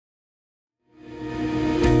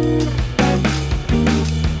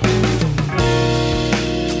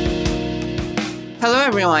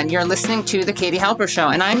everyone. You're listening to The Katie Halper Show,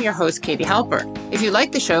 and I'm your host, Katie Halper. If you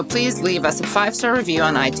like the show, please leave us a 5-star review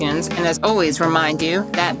on iTunes. And as always, remind you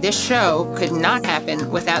that this show could not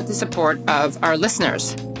happen without the support of our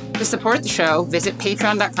listeners. To support the show, visit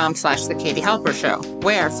patreon.com/The Katie Halper Show,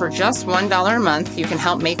 where for just $1 a month, you can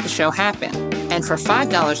help make the show happen. And for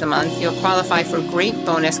 $5 a month, you'll qualify for great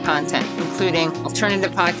bonus content, including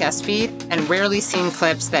alternative podcast feed and rarely seen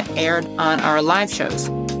clips that aired on our live shows.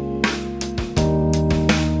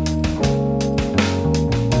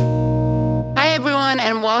 Hi, everyone,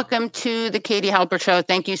 and welcome to The Katie Halper Show.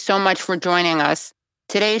 Thank you so much for joining us.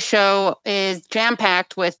 Today's show is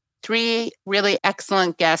jam-packed with 3 really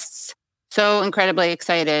excellent guests. So incredibly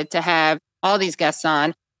excited to have all these guests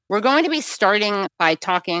on. We're going to be starting by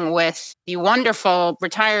talking with the wonderful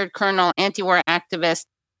retired colonel, anti-war activist,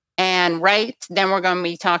 Anne Wright. Then we're going to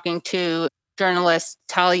be talking to journalist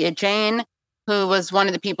Talia Jane, who was one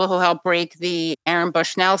of the people who helped break the Aaron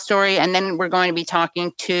Bushnell story. And then we're going to be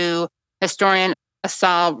talking to historian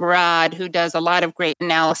Assal, who does a lot of great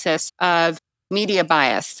analysis of media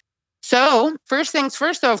bias. So first things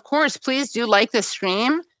first, though, of course, please do like this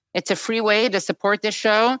stream. It's a free way to support this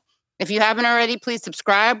show. If you haven't already, please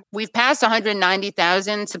subscribe. We've passed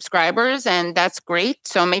 190,000 subscribers, and that's great.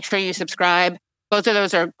 So make sure you subscribe. Both of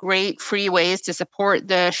those are great free ways to support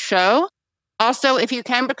the show. Also, if you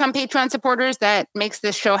can become Patreon supporters, that makes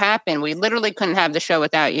this show happen. We literally couldn't have the show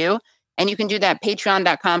without you. And you can do that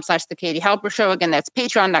patreon.com/The Katie Halper Show. Again, that's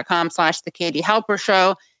patreon.com/The Katie Halper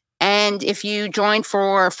Show. And if you join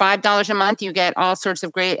for $5 a month, you get all sorts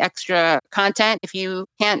of great extra content. If you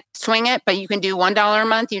can't swing it, but you can do $1 a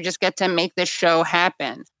month, you just get to make this show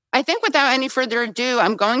happen. I think without any further ado,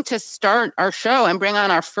 I'm going to start our show and bring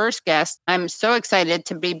on our first guest. I'm so excited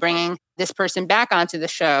to be bringing this person back onto the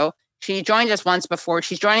show. She joined us once before.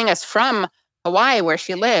 She's joining us from Hawaii, where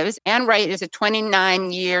she lives. Anne Wright is a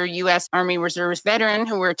 29-year U.S. Army Reserves veteran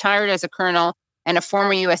who retired as a colonel and a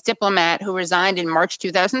former U.S. diplomat who resigned in March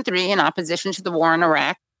 2003 in opposition to the war in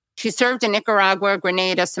Iraq. She served in Nicaragua,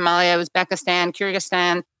 Grenada, Somalia, Uzbekistan,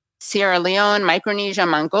 Kyrgyzstan, Sierra Leone, Micronesia,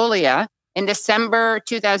 Mongolia. In December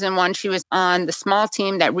 2001, she was on the small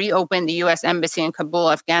team that reopened the U.S. Embassy in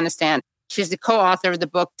Kabul, Afghanistan. She's the co-author of the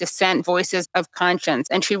book Dissent, Voices of Conscience.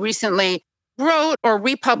 And she recently wrote or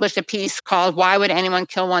republished a piece called Why Would Anyone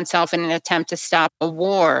Kill Oneself in an Attempt to Stop a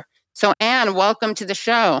War? So Anne, welcome to the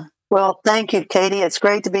show. Well, thank you, Katie. It's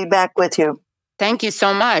great to be back with you. Thank you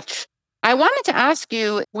so much. I wanted to ask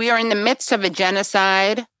you, we are in the midst of a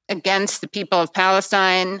genocide against the people of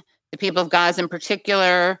Palestine, the people of Gaza in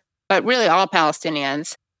particular, but really all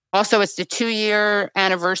Palestinians. Also, it's the 2-year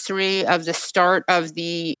anniversary of the start of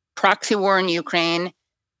the proxy war in Ukraine. I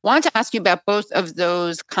wanted to ask you about both of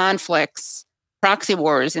those conflicts, proxy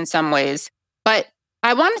wars in some ways, but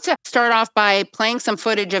I wanted to start off by playing some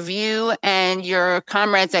footage of you and your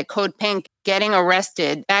comrades at Code Pink getting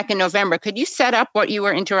arrested back in November. Could you set up what you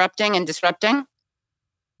were interrupting and disrupting?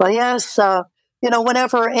 Well, yes.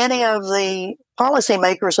 Whenever any of the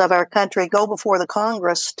policymakers of our country go before the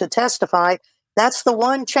Congress to testify, that's the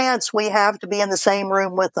one chance we have to be in the same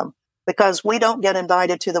room with them, because we don't get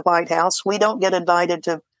invited to the White House. We don't get invited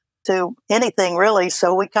to anything, really.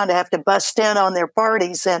 So we kind of have to bust in on their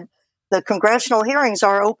parties. And the congressional hearings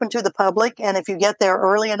are open to the public, and if you get there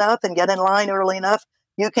early enough and get in line early enough,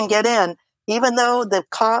 you can get in. Even though the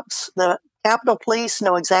cops, the Capitol Police,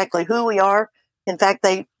 know exactly who we are. In fact,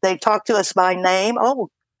 they talk to us by name. Oh,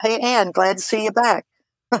 hey, Anne, glad to see you back.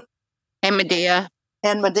 And Medea.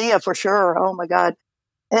 And Medea, for sure. Oh, my God.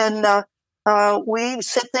 And we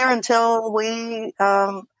sit there until we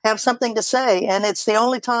have something to say, and it's the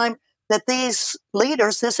only time that these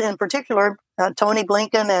leaders, this in particular, Tony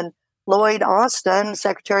Blinken and Lloyd Austin,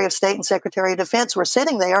 Secretary of State and Secretary of Defense, were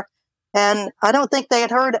sitting there, and I don't think they had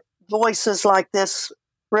heard voices like this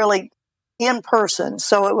really in person.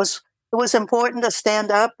 So it was important to stand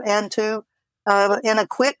up and to, in a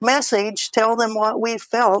quick message, tell them what we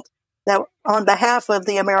felt that on behalf of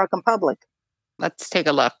the American public. Let's take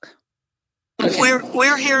a look.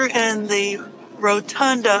 We're here in the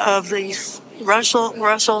rotunda of the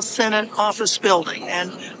Russell Senate office building,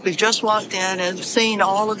 and we've just walked in and seen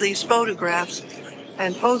all of these photographs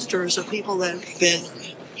and posters of people that have been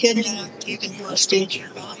kidnapped, taken hostage,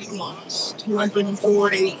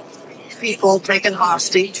 240 people taken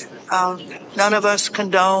hostage. None of us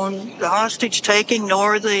condone the hostage taking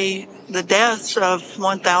nor the deaths of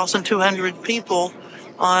 1,200 people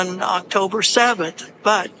on October 7th.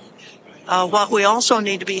 But what we also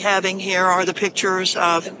need to be having here are the pictures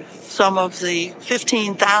of some of the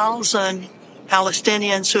 15,000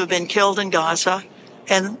 Palestinians who have been killed in Gaza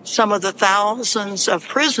and some of the thousands of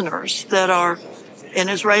prisoners that are in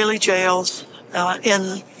Israeli jails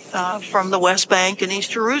from the West Bank and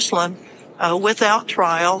East Jerusalem without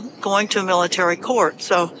trial, going to military court.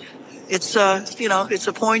 So it's it's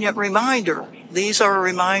a poignant reminder. These are a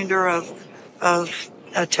reminder of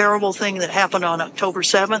a terrible thing that happened on October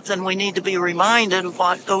 7th, and we need to be reminded of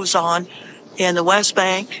what goes on in the West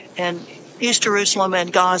Bank and East Jerusalem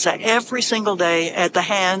and Gaza every single day at the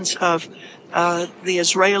hands of the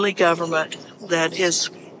Israeli government that is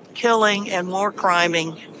killing and war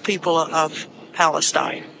criming people of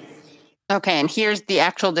Palestine. Okay, and here's the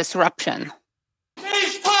actual disruption.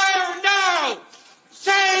 Ceasefire now!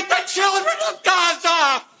 Save the children of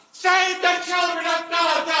Gaza! Save the children of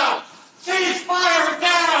Gaza! Ceasefire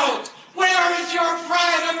now! Where is your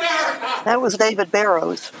pride, America? That was David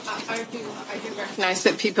Barrows. I do recognize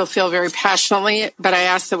that people feel very passionately, but I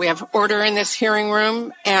ask that we have order in this hearing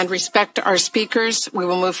room and respect our speakers. We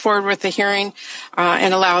will move forward with the hearing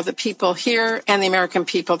and allow the people here and the American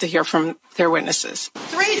people to hear from their witnesses.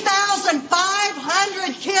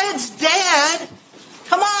 3,500 kids dead.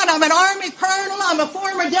 Come on, I'm an Army colonel. I'm a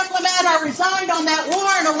former diplomat. I resigned on that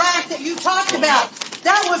war in Iraq that you talked about.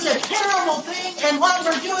 That was a terrible thing, and what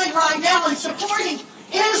we're doing right now in supporting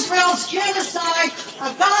Israel's genocide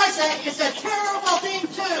of Gaza is a terrible thing,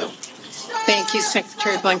 too. Thank you,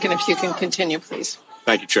 Secretary Blinken. If you can continue, please.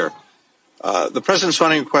 Thank you, Chair. The President's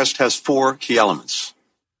funding request has 4 key elements.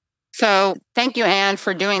 So thank you, Anne,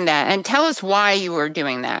 for doing that. And tell us why you were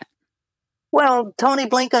doing that. Well, Tony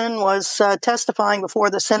Blinken was testifying before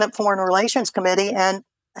the Senate Foreign Relations Committee and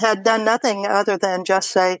had done nothing other than just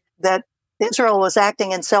say that Israel was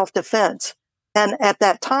acting in self-defense. And at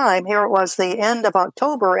that time, here it was the end of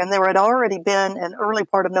October, and there had already been, in early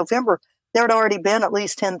part of November, there had already been at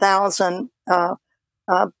least 10,000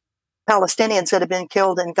 Palestinians that had been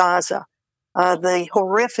killed in Gaza. The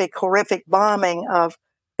horrific bombing of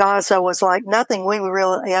Gaza was like nothing we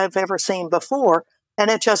really have ever seen before. And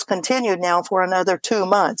it just continued now for another 2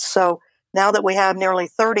 months. So now that we have nearly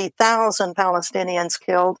 30,000 Palestinians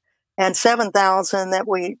killed and 7,000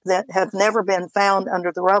 that have never been found under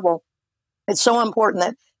the rubble, it's so important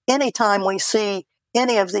that anytime we see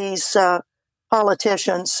any of these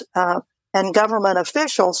politicians and government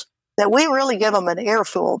officials, that we really give them an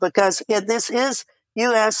earful, because this is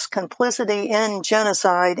U.S. complicity in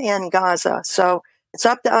genocide in Gaza. So it's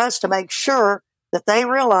up to us to make sure that they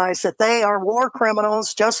realize that they are war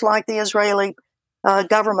criminals, just like the Israeli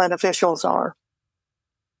government officials are.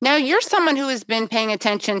 Now, you're someone who has been paying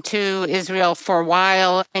attention to Israel for a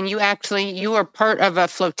while, and you were part of a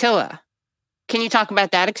flotilla. Can you talk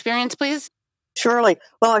about that experience, please? Surely.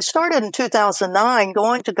 Well, I started in 2009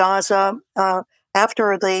 going to Gaza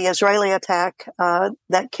after the Israeli attack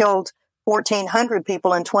that killed 1,400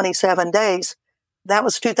 people in 27 days. That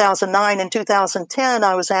was 2009. In 2010,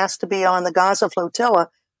 I was asked to be on the Gaza flotilla,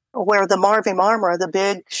 where the Mavi Marmara, the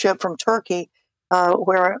big ship from Turkey,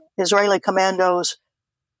 where Israeli commandos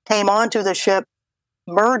came onto the ship,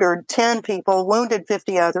 murdered 10 people, wounded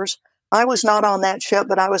 50 others. I was not on that ship,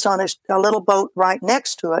 but I was on a little boat right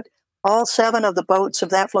next to it. All 7 of the boats of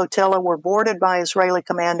that flotilla were boarded by Israeli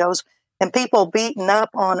commandos, and people beaten up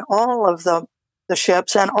on all of the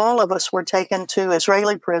ships, and all of us were taken to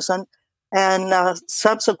Israeli prison and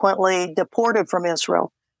subsequently deported from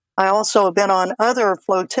Israel. I also have been on other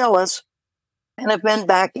flotillas and have been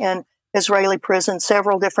back in Israeli prison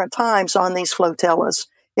several different times on these flotillas.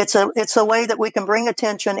 It's a way that we can bring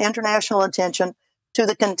attention, international attention, to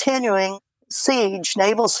the continuing siege,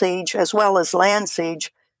 naval siege, as well as land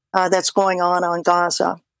siege that's going on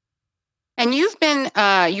Gaza. And you've been,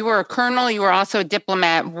 you were a colonel, you were also a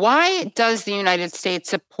diplomat. Why does the United States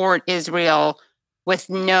support Israel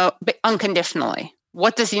unconditionally?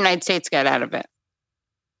 What does the United States get out of it?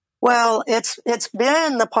 Well, it's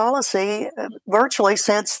been the policy virtually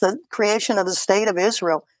since the creation of the State of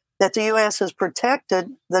Israel that the U.S. has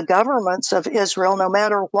protected the governments of Israel, no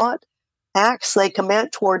matter what acts they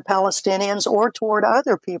commit toward Palestinians or toward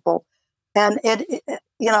other people. And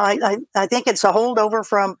I think it's a holdover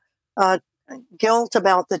from guilt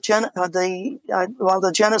about the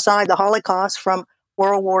genocide, the Holocaust from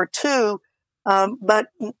World War II. But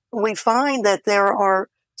we find that there are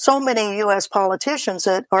so many U.S. politicians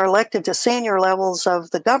that are elected to senior levels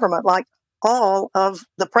of the government, like all of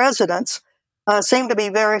the presidents, seem to be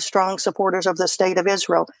very strong supporters of the State of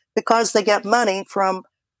Israel because they get money from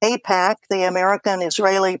AIPAC, the American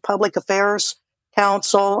Israeli Public Affairs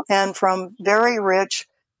Council, and from very rich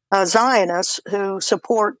Zionists who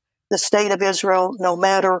support the State of Israel no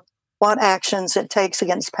matter what actions it takes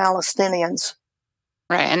against Palestinians.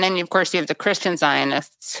 Right. And then, of course, you have the Christian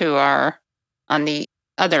Zionists who are on the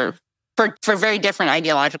other, for very different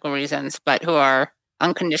ideological reasons, but who are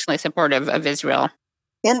unconditionally supportive of Israel.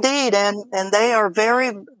 Indeed, and they are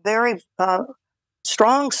very, very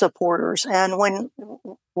strong supporters. And when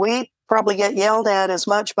we probably get yelled at as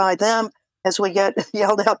much by them as we get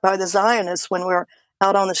yelled at by the Zionists when we're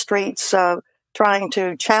out on the streets trying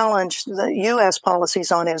to challenge the U.S.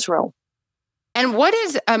 policies on Israel. And what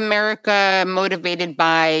is America motivated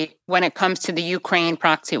by when it comes to the Ukraine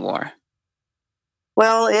proxy war?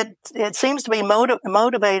 Well, it seems to be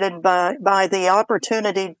motivated by the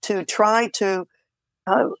opportunity to try to,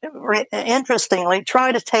 interestingly,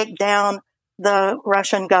 try to take down the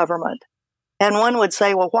Russian government. And one would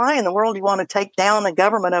say, well, why in the world do you want to take down the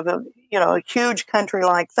government of a huge country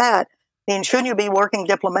like that? I mean, shouldn't you be working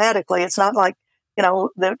diplomatically? It's not like,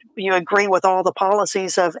 that you agree with all the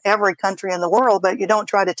policies of every country in the world, but you don't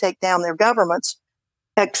try to take down their governments,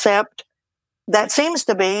 except that seems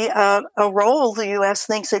to be a role the U.S.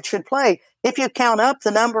 thinks it should play. If you count up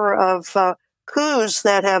the number of coups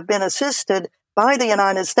that have been assisted by the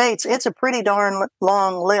United States, it's a pretty darn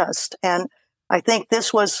long list. And I think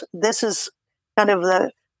this is kind of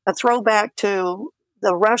a throwback to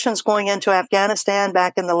the Russians going into Afghanistan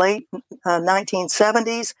back in the late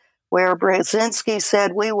 1970s, where Brzezinski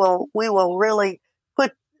said, we will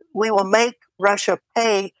make Russia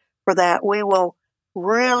pay for that. We will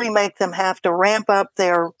really make them have to ramp up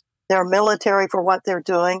their military for what they're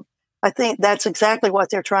doing. I think that's exactly what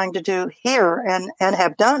they're trying to do here and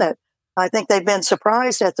have done it. I think they've been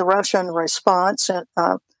surprised at the Russian response, and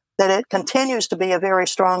that it continues to be a very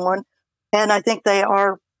strong one. And I think they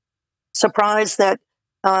are surprised that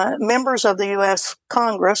members of the U.S.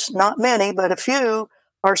 Congress, not many, but a few,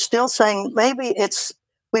 are still saying maybe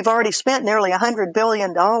we've already spent nearly $100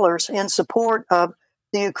 billion in support of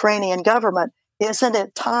the Ukrainian government. Isn't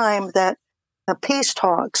it time that peace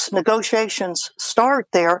talks, negotiations start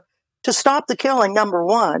there to stop the killing, number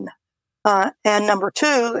one? And number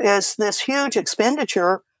two is this huge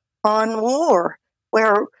expenditure on war,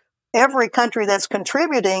 where every country that's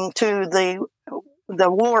contributing to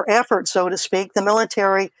the war effort, so to speak, the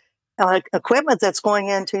military equipment that's going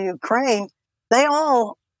into Ukraine, they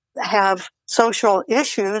all have social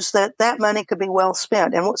issues that money could be well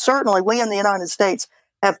spent. And certainly we in the United States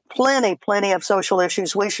have plenty of social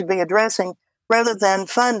issues we should be addressing rather than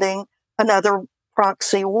funding another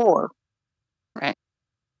proxy war. Right.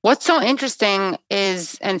 What's so interesting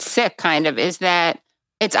and sick kind of, is that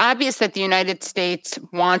it's obvious that the United States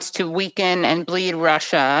wants to weaken and bleed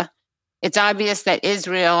Russia. It's obvious that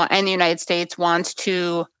Israel and the United States wants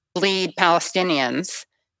to bleed Palestinians.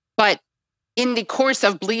 But in the course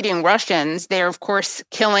of bleeding Russians, they're, of course,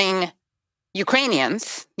 killing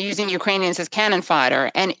Ukrainians, using Ukrainians as cannon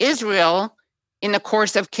fodder. And Israel, in the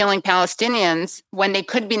course of killing Palestinians, when they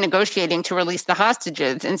could be negotiating to release the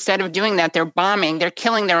hostages, instead of doing that, they're bombing, they're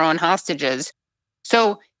killing their own hostages.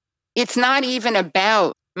 So it's not even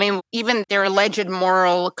about, even their alleged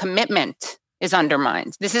moral commitment is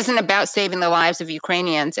undermined. This isn't about saving the lives of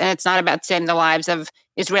Ukrainians, and it's not about saving the lives of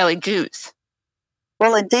Israeli Jews.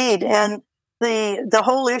 Well, indeed. And the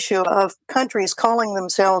whole issue of countries calling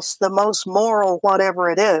themselves the most moral,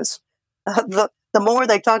 whatever it is, the more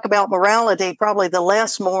they talk about morality, probably the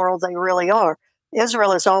less moral they really are.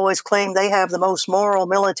 Israel has always claimed they have the most moral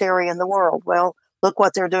military in the world. Well, look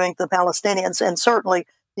what they're doing to the Palestinians. And certainly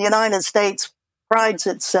the United States prides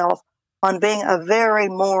itself on being a very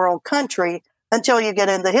moral country until you get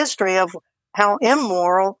into the history of how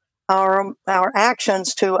immoral our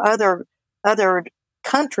actions to other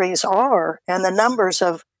countries are, and the numbers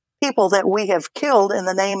of people that we have killed in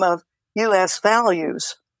the name of U.S.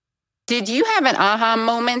 values. Did you have an aha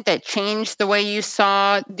moment that changed the way you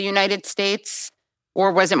saw the United States,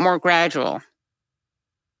 or was it more gradual?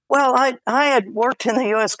 Well, I had worked in the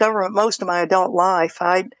U.S. government most of my adult life.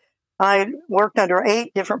 I worked under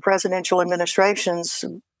 8 different presidential administrations,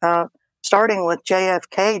 starting with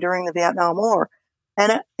JFK during the Vietnam War.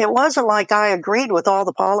 And it wasn't like I agreed with all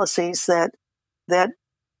the policies that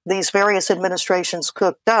these various administrations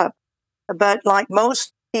cooked up. But like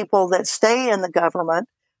most people that stay in the government,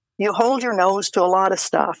 you hold your nose to a lot of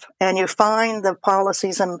stuff, and you find the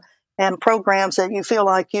policies and programs that you feel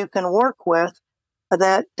like you can work with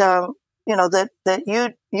that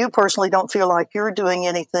you personally don't feel like you're doing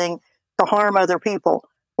anything to harm other people,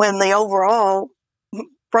 when the overall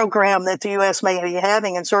program that the U.S. may be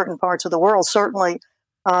having in certain parts of the world certainly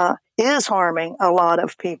is harming a lot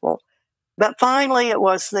of people. But finally, it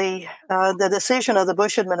was the decision of the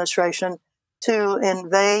Bush administration to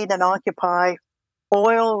invade and occupy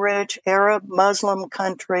oil-rich Arab Muslim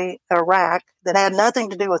country, Iraq, that had nothing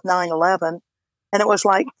to do with 9/11. And it was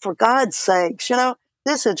like, for God's sakes,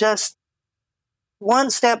 this is just one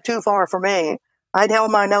step too far for me. I'd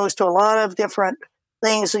held my nose to a lot of different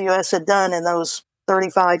things the U.S. had done in those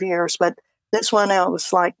 35 years, but this one, I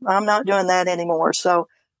was like, I'm not doing that anymore. So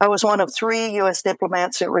I was one of 3 U.S.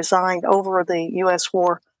 diplomats that resigned over the U.S.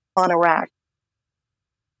 war on Iraq.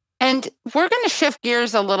 And we're going to shift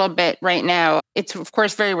gears a little bit right now. It's, of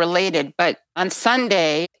course, very related. But on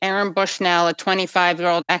Sunday, Aaron Bushnell, a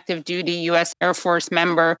 25-year-old active duty U.S. Air Force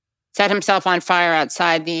member, set himself on fire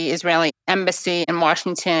outside the Israeli embassy in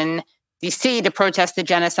Washington, D.C. to protest the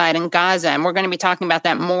genocide in Gaza. And we're going to be talking about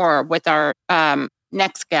that more with our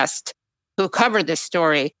next guest who covered this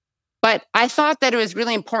story. But I thought that it was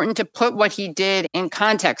really important to put what he did in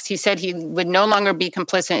context. He said he would no longer be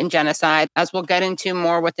complicit in genocide. As we'll get into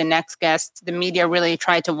more with the next guest, the media really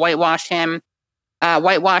tried to whitewash him,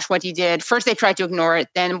 whitewash what he did. First, they tried to ignore it,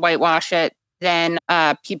 then whitewash it. Then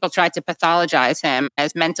people tried to pathologize him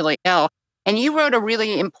as mentally ill. And you wrote a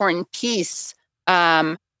really important piece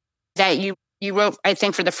that you wrote, I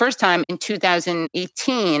think, for the first time in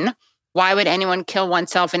 2018. Why would anyone kill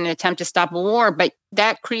oneself in an attempt to stop a war? But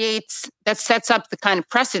that sets up the kind of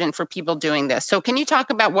precedent for people doing this. So can you talk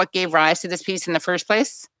about what gave rise to this piece in the first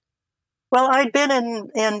place? Well, I'd been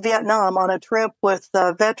in Vietnam on a trip with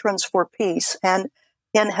Veterans for Peace. And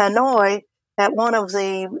in Hanoi, at one of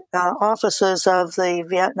the offices of the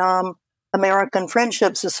Vietnam American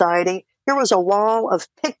Friendship Society, there was a wall of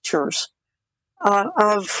pictures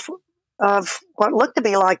of what looked to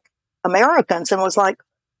be like Americans, and was like,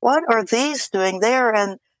 what are these doing there?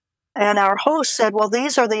 And our host said, well,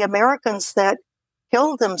 these are the Americans that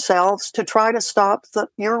killed themselves to try to stop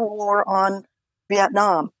your war on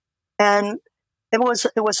Vietnam. And it was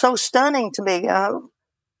so stunning to me.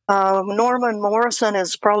 Norman Morrison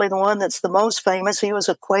is probably the one that's the most famous. He was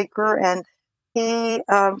a Quaker, and he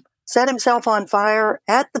set himself on fire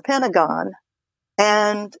at the Pentagon,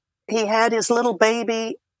 and he had his little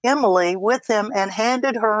baby Emily with him and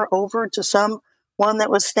handed her over to someone that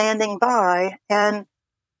was standing by, and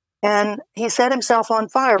he set himself on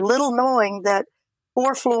fire, little knowing that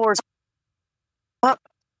 4 floors up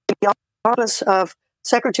the office of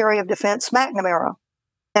Secretary of Defense McNamara.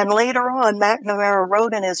 And later on, McNamara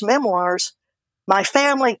wrote in his memoirs, my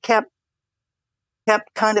family kept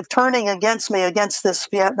kind of turning against me, against this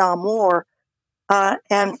Vietnam War.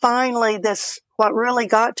 And finally, what really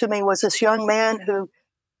got to me was this young man who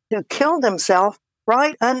killed himself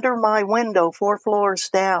right under my window, 4 floors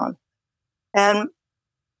down. And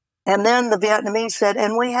then the Vietnamese said,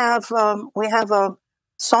 and we have a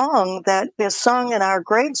song that is sung in our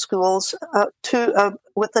grade schools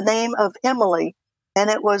with the name of Emily, and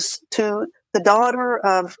it was to the daughter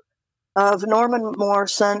of Norman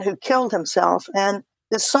Morrison, who killed himself. And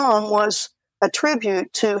this song was a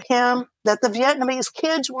tribute to him that the Vietnamese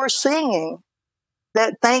kids were singing.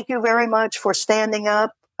 That thank you very much for standing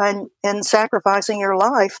up and sacrificing your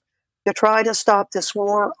life to try to stop this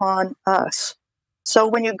war on us. So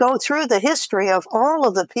when you go through the history of all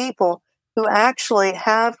of the people who actually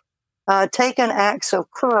have taken acts of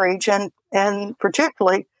courage and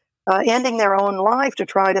particularly ending their own life to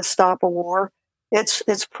try to stop a war,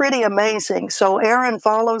 it's pretty amazing. So Aaron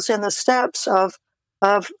follows in the steps of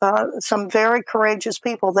some very courageous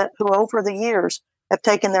people who over the years have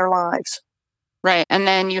taken their lives. Right. And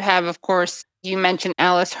then you have, of course, you mentioned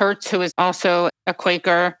Alice Hertz, who is also a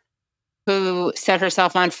Quaker, who set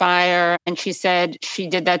herself on fire. And she said she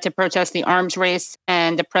did that to protest the arms race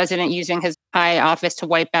and the president using his high office to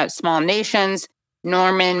wipe out small nations.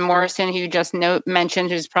 Norman Morrison, who you just mentioned,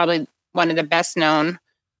 who's probably one of the best known.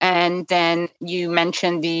 And then you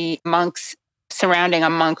mentioned the monks surrounding a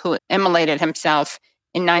monk who immolated himself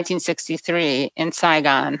in 1963 in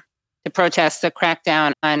Saigon to protest the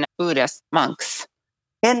crackdown on Buddhist monks.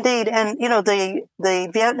 Indeed. And, the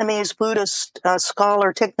Vietnamese Buddhist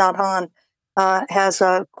scholar Thich Nhat Hanh has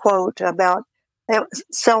a quote about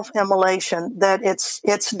self-immolation, that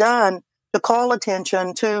it's done to call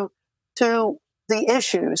attention to the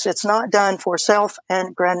issues. It's not done for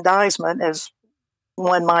self-aggrandizement, as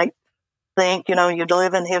one might think, you'd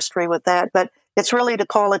live in history with that, but it's really to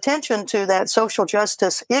call attention to that social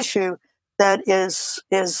justice issue that is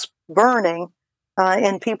burning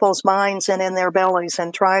in people's minds and in their bellies,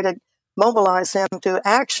 and try to mobilize them to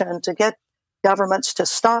action to get governments to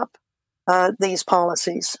stop these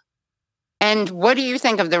policies. And what do you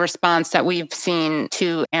think of the response that we've seen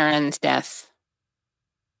to Aaron's death?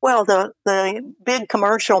 Well, the big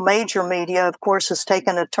commercial major media, of course, has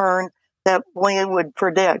taken a turn that we would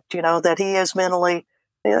predict, that he is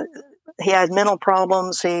he had mental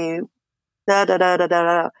problems,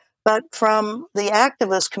 But from the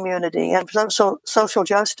activist community and social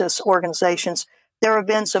justice organizations, there have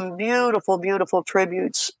been some beautiful, beautiful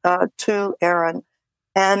tributes to Aaron,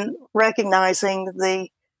 and recognizing the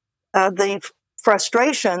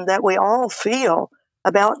frustration that we all feel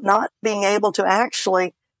about not being able to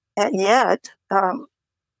actually yet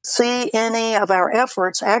see any of our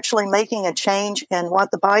efforts actually making a change in what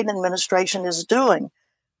the Biden administration is doing.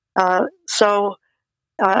 So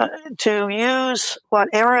to use what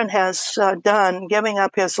Aaron has done, giving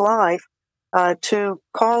up his life, to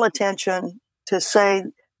call attention, to say,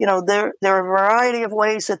 there are a variety of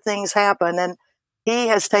ways that things happen, and he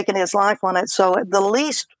has taken his life on it. So the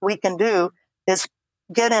least we can do is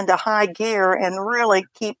get into high gear and really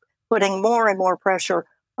keep putting more and more pressure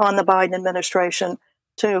on the Biden administration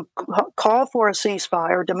to call for a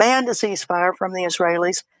ceasefire, demand a ceasefire from the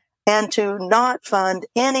Israelis, and to not fund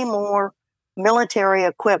any more military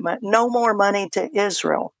equipment, no more money to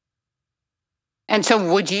Israel. And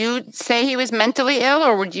so would you say he was mentally ill,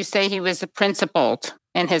 or would you say he was principled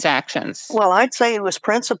in his actions? Well, I'd say he was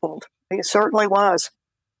principled. He certainly was.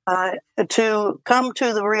 To come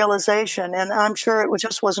to the realization, and I'm sure it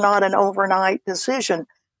was not an overnight decision.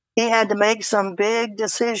 He had to make some big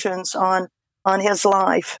decisions on his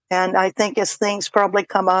life. And I think as things probably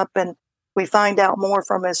come up and we find out more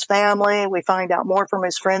from his family, we find out more from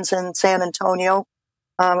his friends in San Antonio.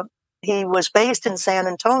 He was based in San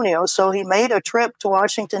Antonio, so he made a trip to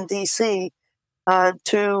Washington, D.C.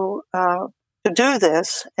 To do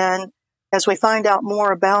this. And as we find out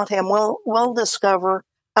more about him, we'll discover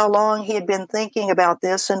how long he had been thinking about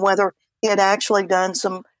this and whether he had actually done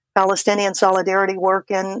some Palestinian solidarity work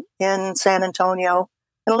in San Antonio,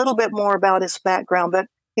 and a little bit more about his background. But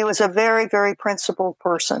he was a very, very principled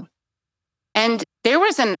person. And there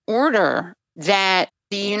was an order that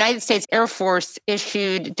the United States Air Force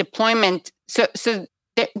issued deployment. So the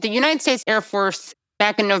United States Air Force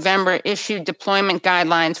back in November issued deployment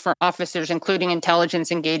guidelines for officers, including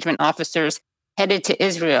intelligence engagement officers, headed to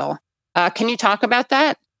Israel. Can you talk about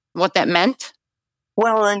that? What that meant?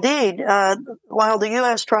 Well, indeed. While the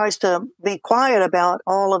U.S. tries to be quiet about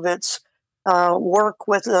all of its work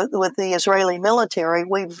with the Israeli military,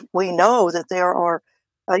 we know that there are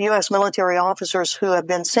U.S. military officers who have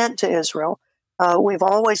been sent to Israel. We've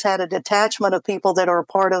always had a detachment of people that are a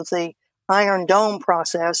part of the Iron Dome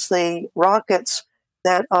process, the rockets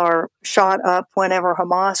that are shot up whenever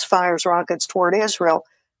Hamas fires rockets toward Israel.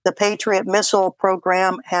 The Patriot missile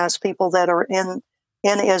program has people that are in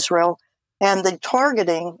Israel, and the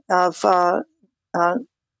targeting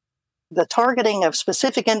of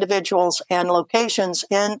specific individuals and locations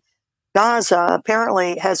in Gaza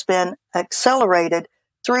apparently has been accelerated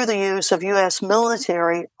through the use of U.S.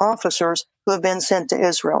 military officers who have been sent to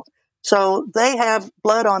Israel. So they have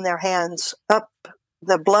blood on their hands.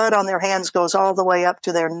 The blood on their hands goes all the way up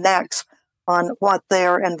to their necks on what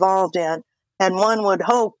they're involved in. And one would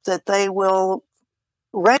hope that they will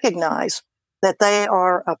recognize that they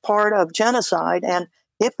are a part of genocide. And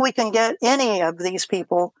if we can get any of these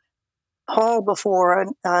people hauled before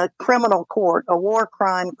a criminal court, a war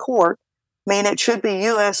crime court, I mean, it should be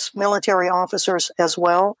U.S. military officers as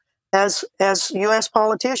well as U.S.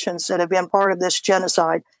 politicians that have been part of this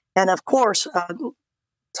genocide. And of course, a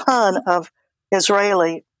ton of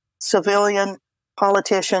Israeli civilian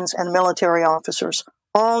politicians and military officers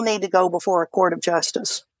all need to go before a court of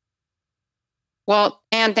justice. Well,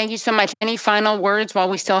 Anne, thank you so much. Any final words while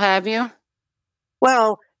we still have you?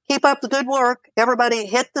 Well, keep up the good work. Everybody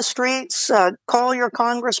hit the streets, call your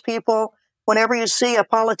Congress people. Whenever you see a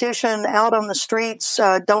politician out on the streets,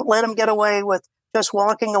 don't let them get away with just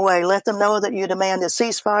walking away. Let them know that you demand a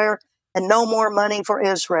ceasefire and no more money for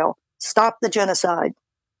Israel. Stop the genocide.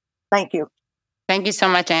 Thank you. Thank you so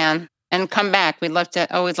much, Anne. And come back. We'd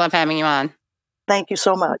always love having you on. Thank you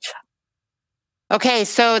so much. Okay,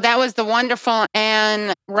 so that was the wonderful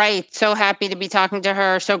Anne Wright. So happy to be talking to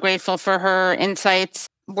her. So grateful for her insights.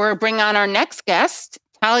 We're bringing on our next guest,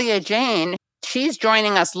 Talia Jane. She's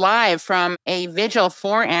joining us live from a vigil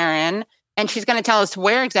for Aaron, and she's going to tell us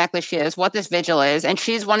where exactly she is, what this vigil is. And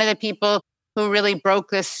she's one of the people who really broke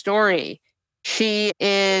this story. She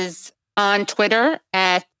is on Twitter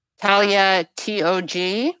at Talia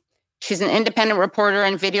TOG. She's an independent reporter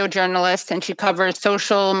and video journalist, and she covers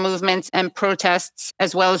social movements and protests,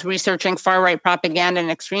 as well as researching far-right propaganda and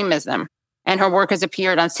extremism. And her work has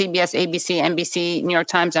appeared on CBS, ABC, NBC, New York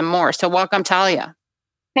Times, and more. So welcome, Talia.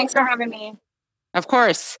 Thanks for having me. Of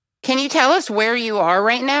course. Can you tell us where you are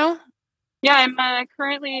right now? Yeah, I'm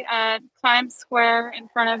currently at Times Square in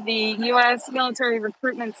front of the U.S. Military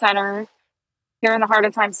Recruitment Center here in the heart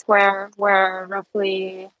of Times Square, where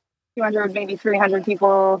roughly 200, maybe 300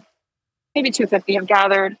 people, maybe 250 have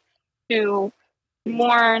gathered to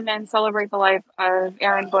mourn and celebrate the life of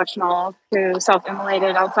Aaron Bushnell, who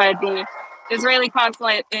self-immolated outside the Israeli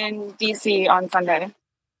consulate in D.C. on Sunday.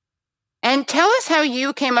 And tell us how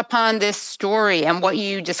you came upon this story and what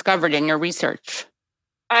you discovered in your research.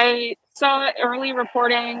 I saw early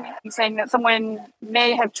reporting saying that someone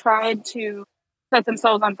may have tried to set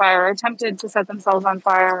themselves on fire, attempted to set themselves on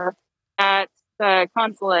fire at the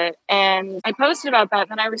consulate. And I posted about that.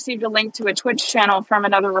 Then I received a link to a Twitch channel from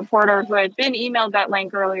another reporter who had been emailed that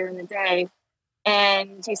link earlier in the day.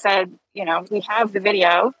 And he said, we have the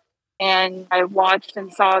video. And I watched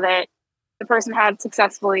and saw that the person had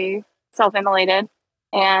successfully self-immolated.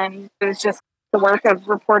 And it was just the work of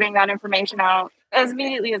reporting that information out as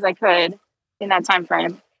immediately as I could in that time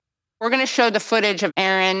frame. We're going to show the footage of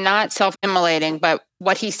Aaron not self-immolating, but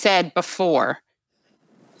what he said before.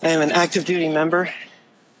 I am an active duty member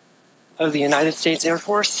of the United States Air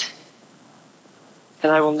Force,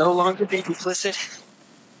 and I will no longer be complicit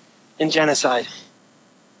in genocide.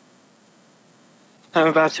 I'm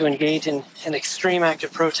about to engage in an extreme act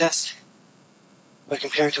of protest, but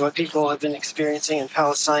compared to what people have been experiencing in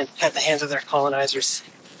Palestine at the hands of their colonizers,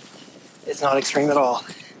 it's not extreme at all.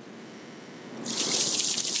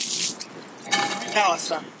 Free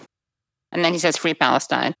Palestine. And then he says, Free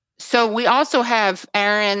Palestine. So we also have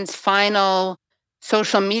Aaron's final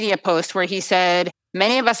social media post where he said,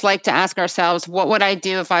 many of us like to ask ourselves, what would I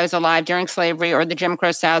do if I was alive during slavery or the Jim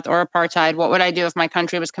Crow South or apartheid? What would I do if my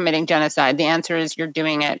country was committing genocide? The answer is you're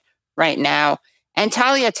doing it right now. And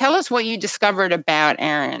Talia, tell us what you discovered about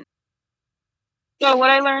Aaron. So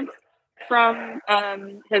what I learned from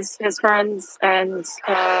his friends and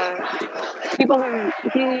people who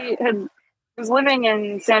he was living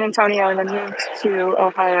in San Antonio and then moved to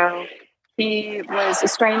Ohio. He was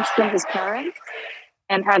estranged from his parents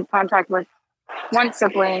and had contact with one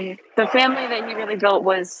sibling. The family that he really built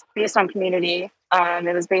was based on community.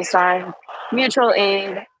 It was based on mutual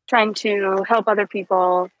aid, trying to help other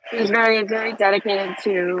people. He was very, very dedicated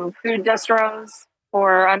to food distros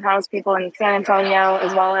for unhoused people in San Antonio,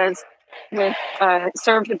 as well as with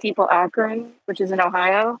Serve the People Akron, which is in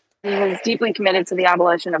Ohio. He was deeply committed to the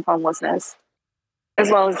abolition of homelessness,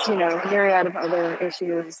 as well as, a myriad of other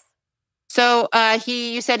issues. So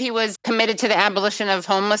you said he was committed to the abolition of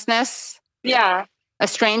homelessness? Yeah.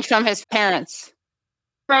 Estranged from his parents.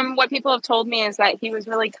 From what people have told me is that he was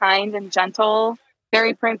really kind and gentle,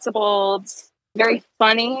 very principled, very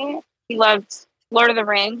funny. He loved Lord of the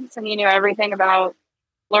Rings, and he knew everything about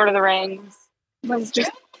Lord of the Rings. He was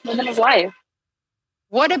just living his life.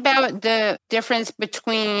 What about the difference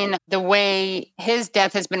between the way his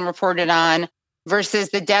death has been reported on versus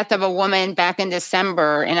the death of a woman back in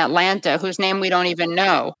December in Atlanta whose name we don't even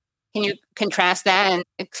know? Can you contrast that and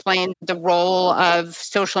explain the role of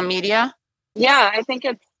social media? Yeah, I think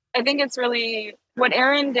it's really what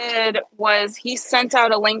Aaron did was he sent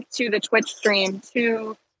out a link to the Twitch stream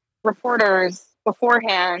to reporters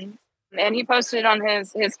beforehand, and he posted it on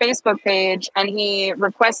his Facebook page, and he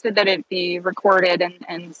requested that it be recorded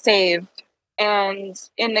and saved. And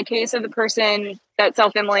in the case of the person that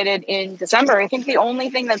self-immolated in December, I think the only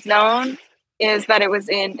thing that's known is that it was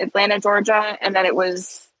in Atlanta, Georgia, and that it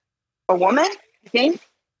was a woman, I think.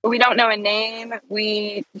 But we don't know a name.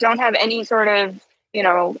 We don't have any sort of,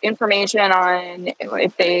 information on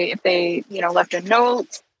if they left a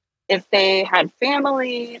note, if they had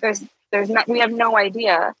family. We have no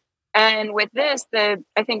idea. And with this,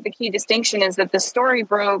 I think the key distinction is that the story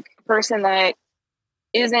broke a person that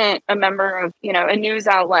isn't a member of, a news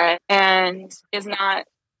outlet and is not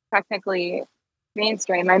technically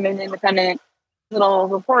mainstream. I'm an independent little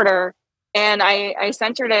reporter. And I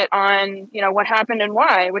centered it on, what happened and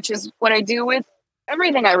why, which is what I do with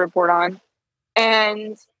everything I report on.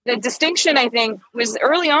 And the distinction, I think, was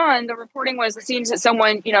early on, the reporting was, it seems that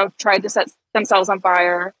someone, tried to set themselves on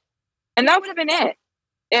fire. And that would have been it.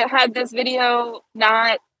 It had this video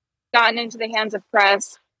not gotten into the hands of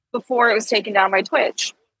press before it was taken down by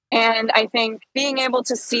Twitch. And I think being able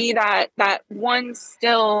to see that one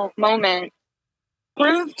still moment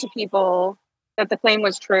proved to people that the claim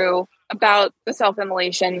was true about the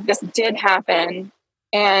self-immolation. This did happen.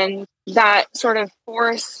 And that sort of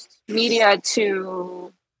forced media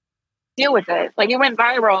to deal with it. Like, it went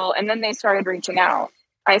viral, and then they started reaching out.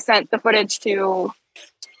 I sent the footage to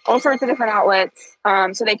all sorts of different outlets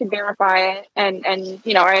so they could verify it. And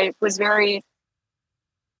I was very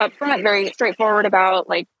upfront, very straightforward about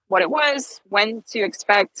like what it was, when to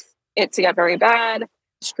expect it to get very bad,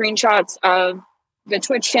 screenshots of the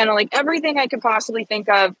Twitch channel, like everything I could possibly think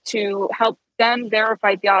of to help them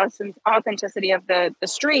verify the authenticity of the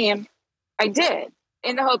stream. I did,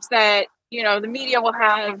 in the hopes that the media will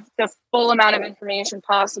have the full amount of information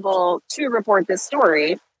possible to report this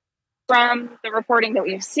story. From the reporting that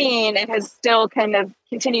we've seen, it has still kind of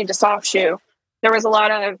continued to soft shoe. There was a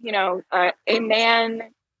lot of, a man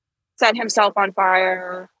set himself on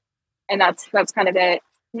fire, and that's kind of it.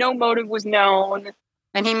 No motive was known.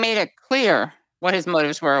 And he made it clear what his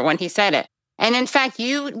motives were when he said it. And in fact,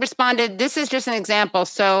 you responded, this is just an example.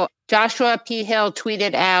 So Joshua P. Hill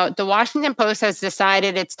tweeted out, the Washington Post has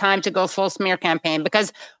decided it's time to go full smear campaign,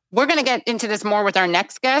 because we're going to get into this more with our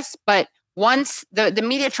next guest. But once the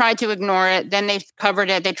media tried to ignore it, then they covered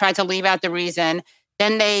it. They tried to leave out the reason.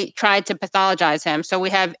 Then they tried to pathologize him. So we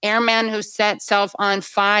have airman who set self on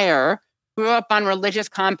fire, grew up on religious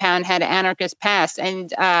compound, had anarchist past.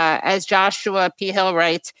 And as Joshua P. Hill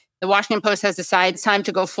writes, the Washington Post has decided it's time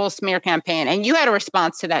to go full smear campaign. And you had a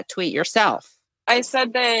response to that tweet yourself. I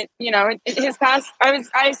said that, his past,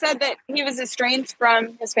 I said that he was estranged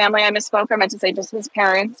from his family. I misspoke. I meant to say just his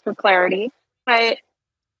parents for clarity. But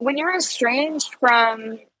when you're estranged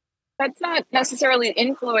from, that's not necessarily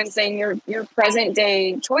influencing your present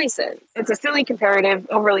day choices. It's a silly comparative,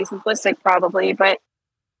 overly simplistic probably, but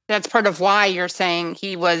that's part of why you're saying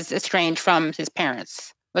he was estranged from his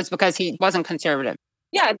parents, was because he wasn't conservative.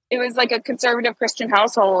 Yeah, it was like a conservative Christian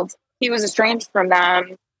household. He was estranged from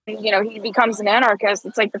them. He becomes an anarchist.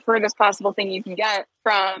 It's like the furthest possible thing you can get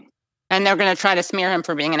from. And they're going to try to smear him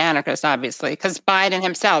for being an anarchist, obviously, because Biden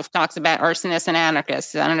himself talks about arsonists and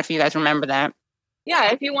anarchists. I don't know if you guys remember that.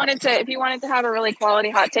 Yeah, if you wanted to have a really quality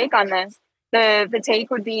hot take on this, the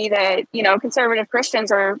take would be that, conservative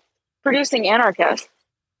Christians are producing anarchists.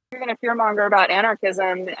 If you're going to fearmonger about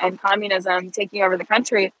anarchism and communism taking over the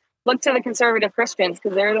country, look to the conservative Christians,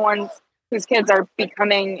 because they're the ones whose kids are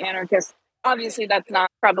becoming anarchists. Obviously, that's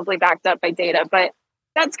not probably backed up by data, but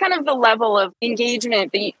that's kind of the level of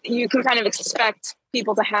engagement that you can kind of expect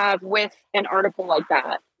people to have with an article like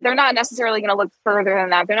that. They're not necessarily going to look further than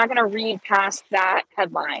that. They're not going to read past that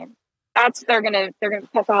headline. They're going to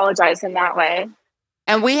pathologize in that way.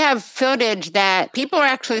 And we have footage that people are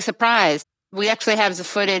actually surprised. We actually have the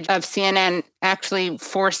footage of CNN actually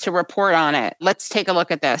forced to report on it. Let's take a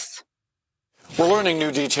look at this. We're learning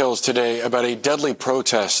new details today about a deadly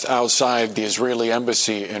protest outside the Israeli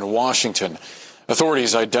embassy in Washington.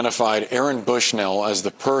 Authorities identified Aaron Bushnell as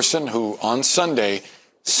the person who, on Sunday,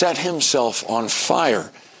 set himself on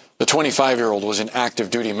fire. The 25-year-old was an active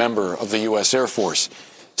duty member of the U.S. Air Force.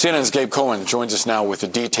 CNN's Gabe Cohen joins us now with the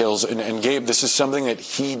details. And Gabe, this is something that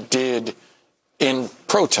he did in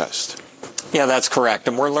protest. Yeah, that's correct.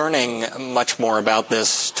 And we're learning much more about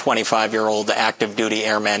this 25-year-old active duty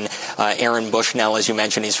airman, Aaron Bushnell, as you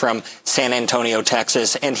mentioned. He's from San Antonio,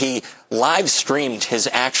 Texas, and he live streamed his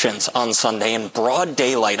actions on Sunday in broad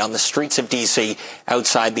daylight on the streets of D.C.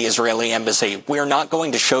 outside the Israeli embassy. We are not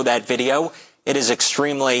going to show that video. It is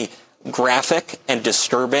extremely graphic and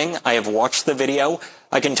disturbing. I have watched the video.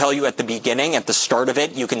 I can tell you at the beginning, at the start of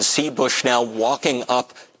it, you can see Bushnell walking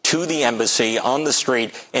up to the embassy on the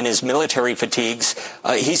street in his military fatigues.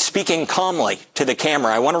 He's speaking calmly to the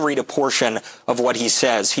camera. I want to read a portion of what he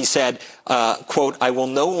says. He said, quote, "I will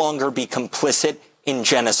no longer be complicit in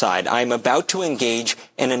genocide. I am about to engage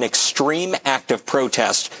in an extreme act of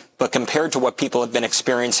protest, but compared to what people have been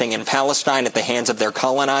experiencing in Palestine at the hands of their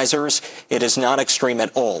colonizers, it is not extreme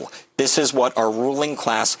at all. This is what our ruling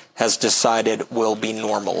class has decided will be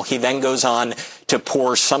normal." He then goes on to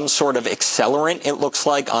pour some sort of accelerant, it looks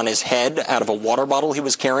like, on his head out of a water bottle he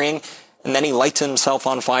was carrying. And then he lights himself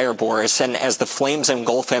on fire, Boris. And as the flames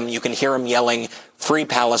engulf him, you can hear him yelling, free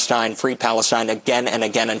Palestine," again and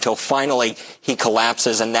again, until finally he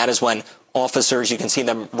collapses. And that is when officers, you can see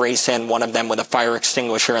them race in, one of them with a fire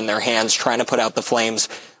extinguisher in their hands, trying to put out the flames.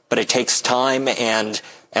 But it takes time. And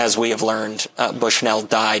as we have learned, Bushnell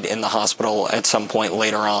died in the hospital at some point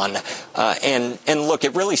later on. And look,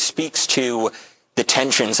 it really speaks to the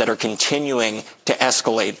tensions that are continuing to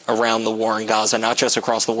escalate around the war in Gaza, not just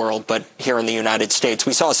across the world, but here in the United States.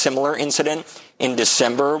 We saw a similar incident in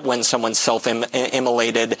December when someone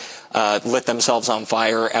self-immolated, lit themselves on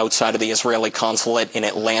fire outside of the Israeli consulate in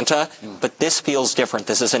Atlanta. But this feels different.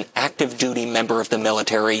 This is an active duty member of the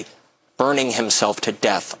military burning himself to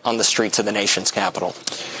death on the streets of the nation's capital.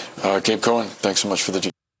 Gabe Cohen, thanks so much for the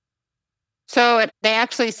details. So they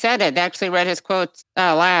actually said it. They actually read his quotes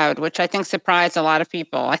aloud, which I think surprised a lot of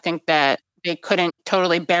people. I think that they couldn't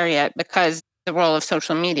totally bury it because the role of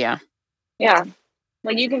social media. Yeah.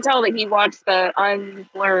 Like, you can tell that he watched the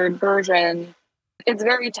unblurred version. It's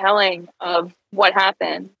very telling of what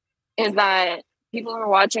happened, is that people who are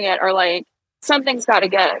watching it are like, something's got to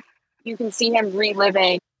give. You can see him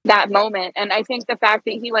reliving that moment. And I think the fact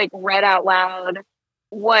that he read out loud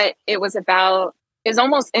what it was about is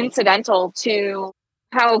almost incidental to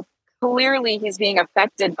how clearly he's being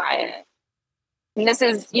affected by it. And this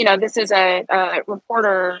is a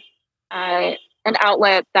reporter, an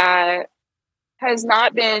outlet that has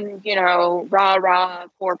not been, rah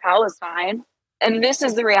for Palestine. And this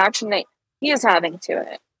is the reaction that he is having to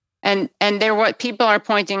it. And what people are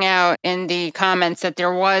pointing out in the comments that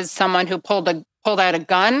there was someone who pulled out a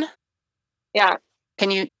gun. Yeah.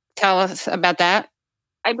 Can you tell us about that?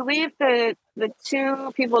 I believe the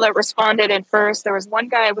two people that responded at first, there was one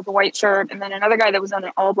guy with a white shirt and then another guy that was on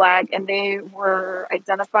an all black, and they were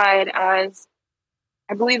identified as,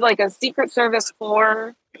 I believe, like a Secret Service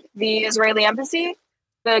for the Israeli embassy.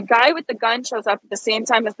 The guy with the gun shows up at the same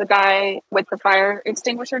time as the guy with the fire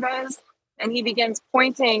extinguisher does. And he begins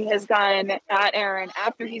pointing his gun at Aaron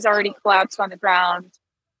after he's already collapsed on the ground,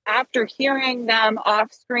 after hearing them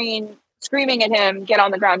off screen screaming at him, get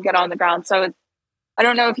on the ground, get on the ground. So I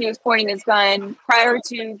don't know if he was pointing his gun prior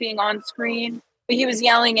to being on screen, but he was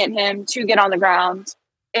yelling at him to get on the ground.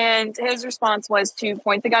 And his response was to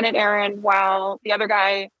point the gun at Aaron, while the other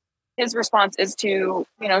guy, his response is to,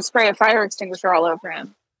 spray a fire extinguisher all over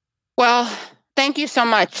him. Well, thank you so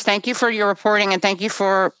much. Thank you for your reporting, and thank you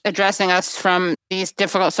for addressing us from these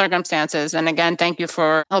difficult circumstances. And again, thank you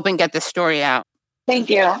for helping get this story out. Thank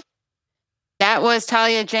you. That was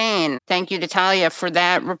Talia Jane. Thank you to Talia for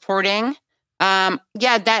that reporting.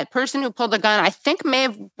 That person who pulled the gun, I think may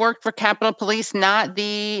have worked for Capitol Police, not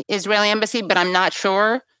the Israeli embassy, but I'm not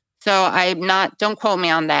sure. So don't quote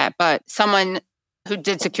me on that, but someone who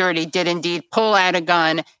did security did indeed pull out a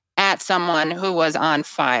gun at someone who was on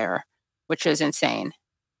fire, which is insane.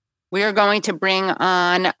 We are going to bring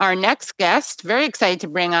on our next guest. Very excited to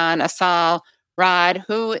bring on Assal Rod,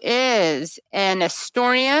 who is an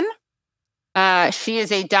historian. She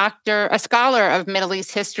is a scholar of Middle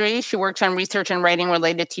East history. She works on research and writing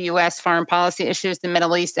related to U.S. foreign policy issues, the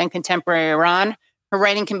Middle East, and contemporary Iran. Her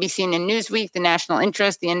writing can be seen in Newsweek, The National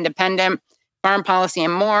Interest, The Independent, Foreign Policy,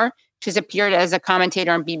 and more. She's appeared as a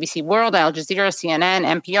commentator on BBC World, Al Jazeera,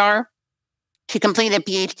 CNN, NPR. She completed a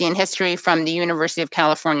PhD in history from the University of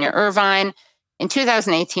California, Irvine. In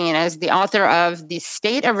 2018, as the author of The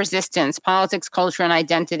State of Resistance, Politics, Culture, and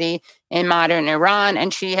Identity in Modern Iran.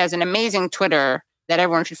 And she has an amazing Twitter that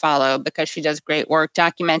everyone should follow because she does great work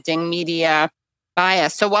documenting media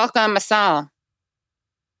bias. So welcome, Assal.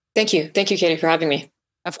 Thank you. Thank you, Katie, for having me.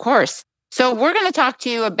 Of course. So we're going to talk to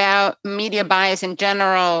you about media bias in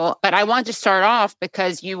general, but I want to start off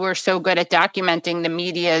because you were so good at documenting the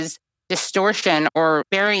media's distortion or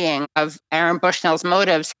burying of Aaron Bushnell's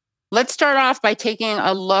motives. Let's start off by taking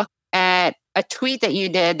a look at a tweet that you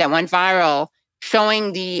did that went viral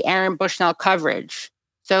showing the Aaron Bushnell coverage.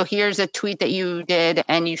 So here's a tweet that you did,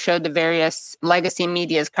 and you showed the various legacy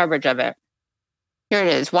media's coverage of it. Here it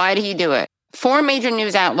is. Why did he do it? 4 major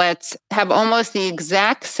news outlets have almost the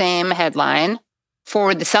exact same headline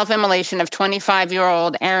for the self-immolation of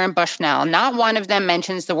 25-year-old Aaron Bushnell. Not one of them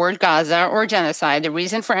mentions the word Gaza or genocide, the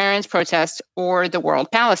reason for Aaron's protest, or the world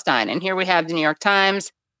Palestine. And here we have the New York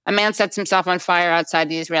Times. A man sets himself on fire outside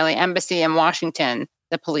the Israeli embassy in Washington,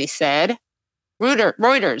 the police said.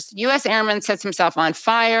 Reuters, U.S. airman sets himself on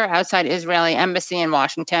fire outside Israeli embassy in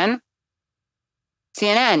Washington.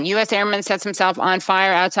 CNN, U.S. airman sets himself on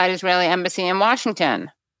fire outside Israeli embassy in Washington.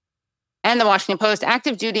 And the Washington Post,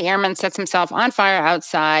 active duty airman sets himself on fire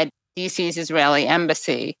outside D.C.'s Israeli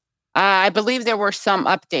embassy. I believe there were some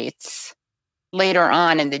updates later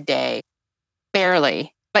on in the day,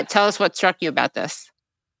 barely. But tell us what struck you about this.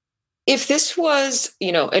 If this was,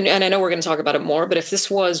 and I know we're going to talk about it more, but if this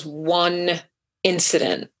was one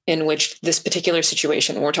incident in which this particular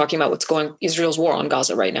situation, we're talking about Israel's war on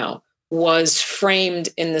Gaza right now, was framed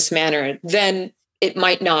in this manner, then it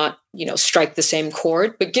might not, strike the same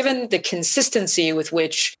chord. But given the consistency with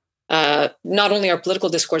which not only our political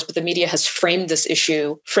discourse, but the media has framed this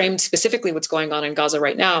issue, framed specifically what's going on in Gaza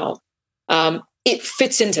right now, it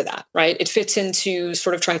fits into that, right? It fits into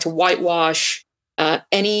sort of trying to whitewash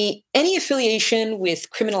any affiliation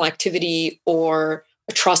with criminal activity or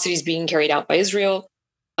atrocities being carried out by Israel.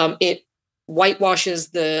 It whitewashes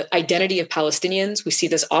the identity of Palestinians. We see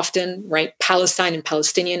this often, right? Palestine and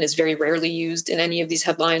Palestinian is very rarely used in any of these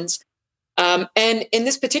headlines. And in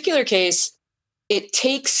this particular case, it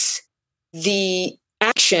takes the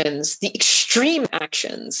extreme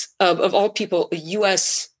actions of all people, a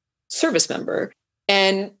U.S. service member,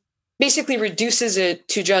 and basically reduces it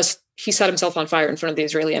to just he set himself on fire in front of the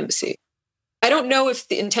Israeli embassy. I don't know if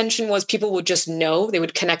the intention was people would just know, they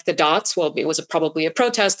would connect the dots. Well, it was probably a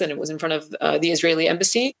protest and it was in front of the Israeli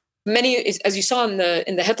embassy. many, as you saw in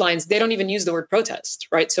the headlines, they don't even use the word protest,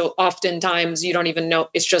 right? So oftentimes you don't even know.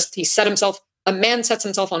 It's just a man sets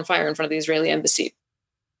himself on fire in front of the Israeli embassy.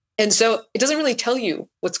 And so it doesn't really tell you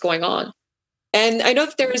what's going on. And I know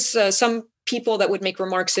that there's some people that would make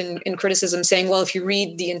remarks in criticism saying, well, if you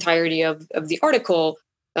read the entirety of the article,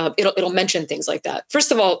 it'll mention things like that.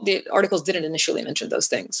 First of all, the articles didn't initially mention those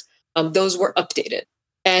things. Those were updated.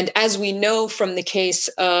 And as we know from the case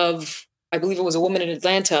of, I believe it was a woman in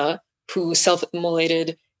Atlanta who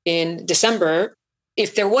self-immolated in December,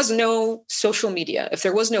 if there was no social media, if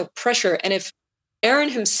there was no pressure, and if Aaron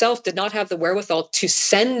himself did not have the wherewithal to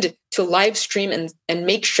send to live stream and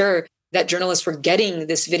make sure that journalists were getting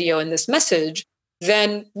this video and this message,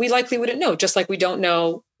 then we likely wouldn't know, just like we don't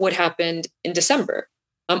know what happened in December.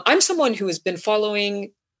 I'm someone who has been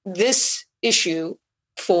following this issue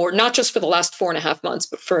for not just for the last 4.5 months,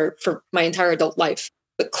 but for my entire adult life,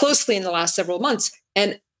 but closely in the last several months.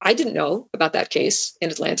 And I didn't know about that case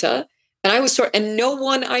in Atlanta. And no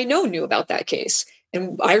one I know knew about that case.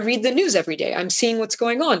 And I read the news every day. I'm seeing what's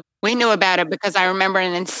going on. We knew about it because I remember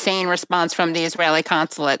an insane response from the Israeli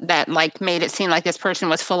consulate that made it seem like this person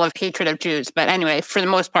was full of hatred of Jews. But anyway, for the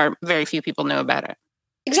most part, very few people knew about it.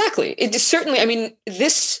 Exactly. It is certainly,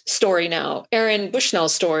 this story now, Aaron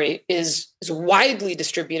Bushnell's story is widely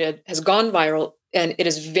distributed, has gone viral, and it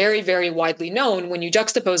is very, very widely known when you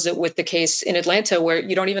juxtapose it with the case in Atlanta where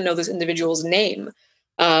you don't even know this individual's name.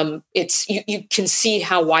 You can see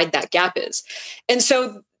how wide that gap is. And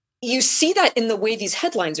so you see that in the way these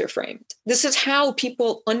headlines are framed. This is how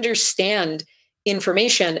people understand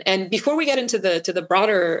information. And before we get into the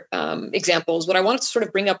broader examples, what I wanted to sort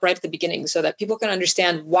of bring up right at the beginning so that people can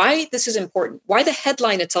understand why this is important, why the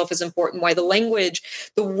headline itself is important, why the language,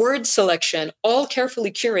 the word selection, all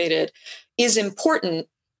carefully curated is important,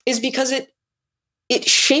 is because it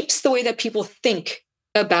shapes the way that people think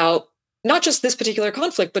about not just this particular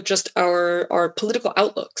conflict, but just our political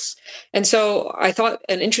outlooks. And so I thought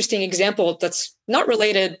an interesting example that's not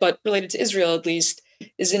related, but related to Israel at least,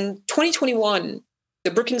 is in 2021,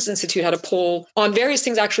 the Brookings Institute had a poll on various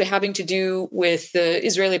things actually having to do with the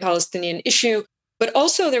Israeli-Palestinian issue, but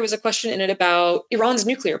also there was a question in it about Iran's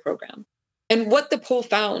nuclear program. And what the poll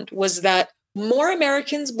found was that more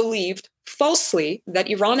Americans believed falsely that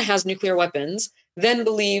Iran has nuclear weapons than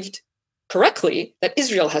believed correctly that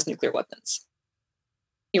Israel has nuclear weapons.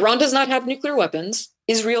 Iran does not have nuclear weapons.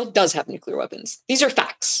 Israel does have nuclear weapons. These are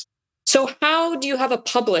facts. So how do you have a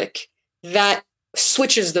public that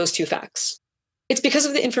switches those two facts? It's because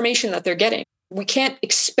of the information that they're getting. We can't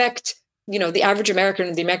expect, the average American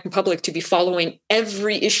and the American public to be following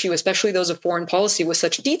every issue, especially those of foreign policy, with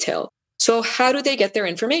such detail. So how do they get their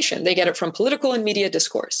information? They get it from political and media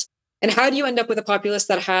discourse. And how do you end up with a populace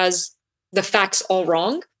that has the facts all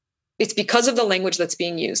wrong? It's because of the language that's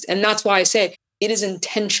being used. And that's why I say it is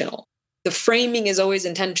intentional. The framing is always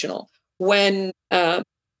intentional. When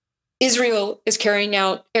Israel is carrying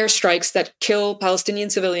out airstrikes that kill Palestinian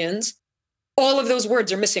civilians, all of those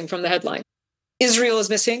words are missing from the headline. Israel is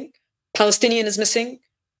missing, Palestinian is missing,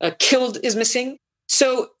 killed is missing.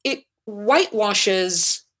 So it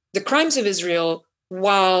whitewashes the crimes of Israel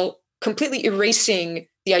while completely erasing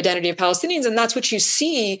the identity of Palestinians. And that's what you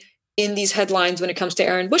see in these headlines when it comes to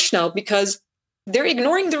Aaron Bushnell, because they're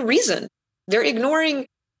ignoring the reason. They're ignoring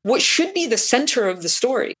what should be the center of the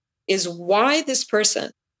story, is why this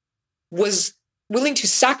person was willing to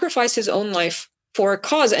sacrifice his own life for a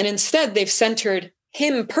cause. And instead, they've centered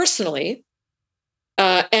him personally.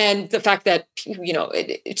 And the fact that,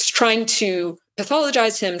 it's trying to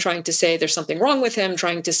pathologize him, trying to say there's something wrong with him,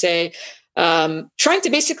 trying to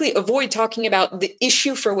basically avoid talking about the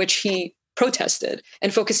issue for which he protested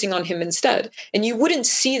and focusing on him instead. And you wouldn't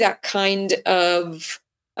see that kind of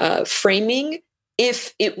framing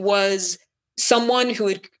if it was someone who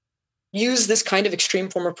would use this kind of extreme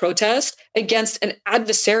form of protest against an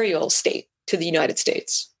adversarial state to the United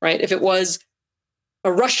States, right? If it was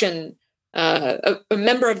a Russian, a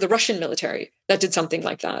member of the Russian military that did something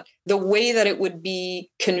like that, the way that it would be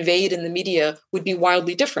conveyed in the media would be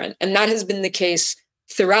wildly different. And that has been the case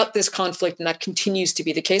throughout this conflict, and that continues to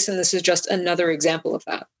be the case. And this is just another example of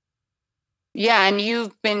that. Yeah, and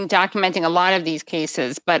you've been documenting a lot of these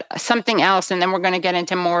cases, but something else, and then we're going to get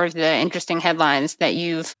into more of the interesting headlines that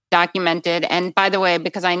you've documented. And by the way,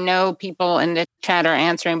 because I know people in the chat are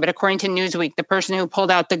answering, but according to Newsweek, the person who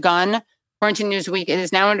pulled out the gun, according to Newsweek, it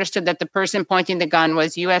is now understood that the person pointing the gun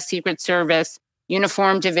was U.S. Secret Service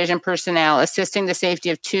Uniformed Division personnel assisting the safety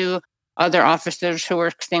of two other officers who were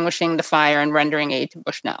extinguishing the fire and rendering aid to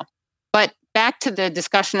Bushnell. But back to the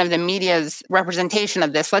discussion of the media's representation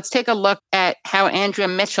of this, let's take a look at how Andrea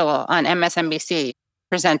Mitchell on MSNBC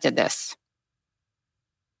presented this.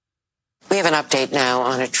 We have an update now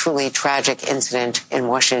on a truly tragic incident in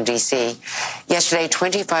Washington, D.C. Yesterday,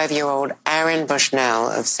 25-year-old Aaron Bushnell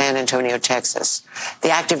of San Antonio, Texas, the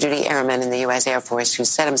active duty airman in the U.S. Air Force who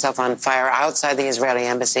set himself on fire outside the Israeli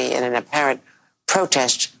embassy in an apparent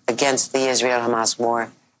protest against the Israel-Hamas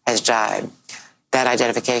war, has died. That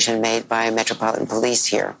identification made by Metropolitan Police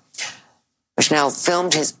here. Bushnell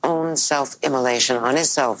filmed his own self-immolation on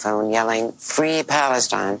his cell phone, yelling, "Free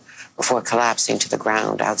Palestine," before collapsing to the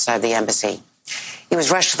ground outside the embassy. He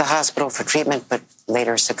was rushed to the hospital for treatment, but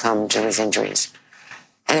later succumbed to his injuries.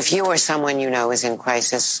 And if you or someone you know is in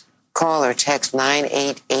crisis, call or text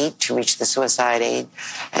 988 to reach the Suicide Aid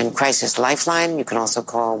and Crisis Lifeline. You can also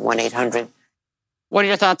call 1-800. What are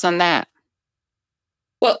your thoughts on that?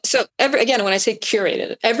 Well, so again, when I say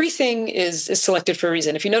curated, everything is selected for a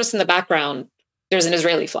reason. If you notice in the background, there's an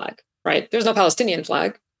Israeli flag, right? There's no Palestinian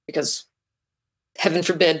flag because, heaven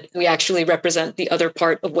forbid, we actually represent the other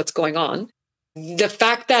part of what's going on. The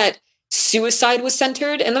fact that suicide was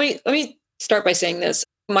centered, and let me start by saying this.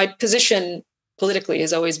 My position politically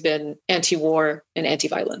has always been anti-war and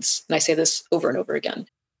anti-violence. And I say this over and over again.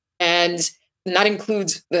 And that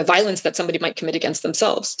includes the violence that somebody might commit against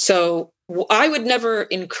themselves. So I would never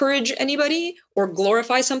encourage anybody or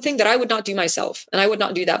glorify something that I would not do myself. And I would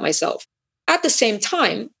not do that myself. At the same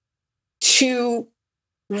time, to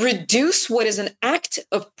reduce what is an act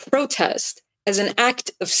of protest as an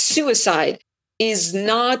act of suicide is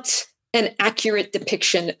not an accurate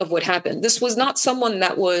depiction of what happened. This was not someone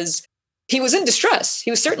he was in distress.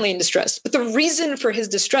 He was certainly in distress. But the reason for his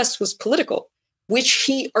distress was political, which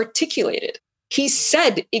he articulated. He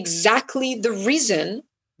said exactly the reason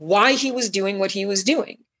why he was doing what he was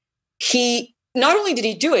doing. He not only did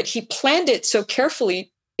he do it, he planned it so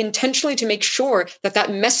carefully, intentionally to make sure that that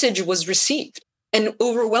message was received. And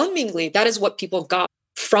overwhelmingly, that is what people got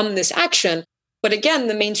from this action. But again,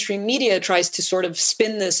 the mainstream media tries to sort of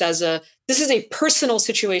spin this as this is a personal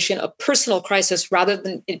situation, a personal crisis, rather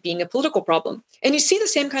than it being a political problem. And you see the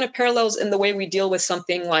same kind of parallels in the way we deal with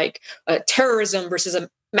something like terrorism versus a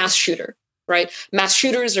mass shooter, right? Mass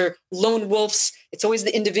shooters are lone wolves. It's always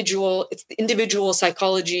the individual. It's the individual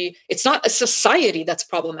psychology. It's not a society that's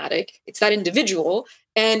problematic. It's that individual.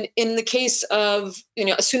 And in the case of,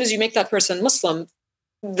 as soon as you make that person Muslim,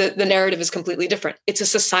 the narrative is completely different. It's a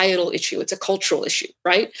societal issue. It's a cultural issue,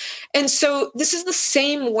 right? And so this is the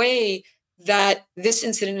same way that this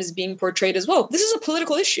incident is being portrayed as well. This is a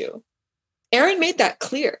political issue. Aaron made that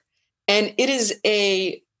clear. And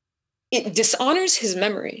it dishonors his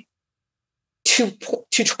memory to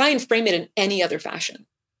try and frame it in any other fashion.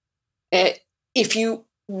 If you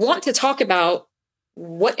want to talk about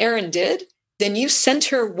what Aaron did, then you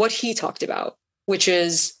center what he talked about, which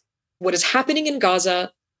is what is happening in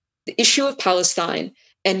Gaza, the issue of Palestine,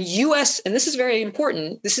 and and this is very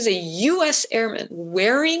important, this is a U.S. airman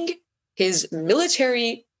wearing his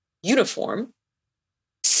military uniform,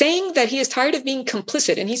 saying that he is tired of being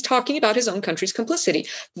complicit, and he's talking about his own country's complicity.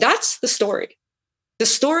 That's the story. The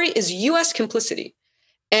story is U.S. complicity.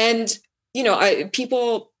 And,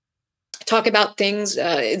 people talk about things.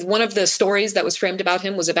 One of the stories that was framed about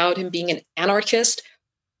him was about him being an anarchist.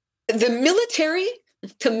 The military,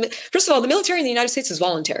 first of all, the military in the United States is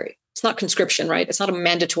voluntary. It's not conscription, right? It's not a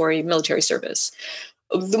mandatory military service.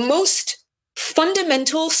 The most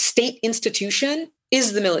fundamental state institution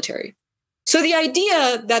is the military. So the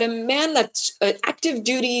idea that a man that's an active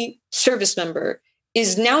duty service member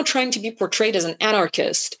is now trying to be portrayed as an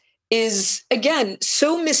anarchist is, again,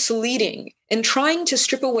 so misleading and trying to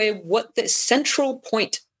strip away what the central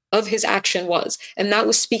point of his action was. And that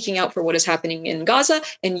was speaking out for what is happening in Gaza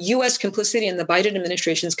and U.S. complicity and the Biden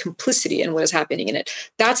administration's complicity in what is happening in it.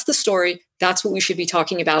 That's the story. That's what we should be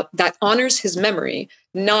talking about. That honors his memory,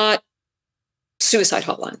 not suicide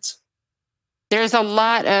hotlines. There's a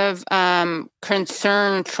lot of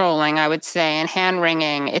concern trolling, I would say, and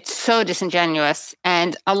hand-wringing. It's so disingenuous.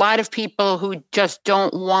 And a lot of people who just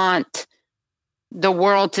don't want the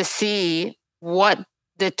world to see what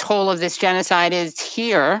the toll of this genocide is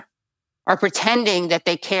here are pretending that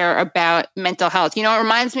they care about mental health. It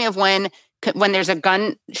reminds me of when there's a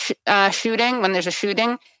gun shooting, when there's a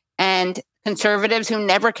shooting, and conservatives who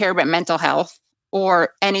never care about mental health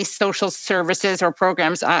or any social services or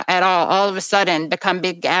programs at all of a sudden become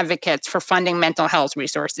big advocates for funding mental health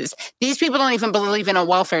resources. These people don't even believe in a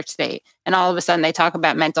welfare state, and all of a sudden they talk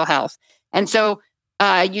about mental health. And so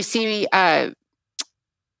you see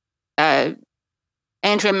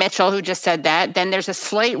Andrea Mitchell, who just said that. Then there's a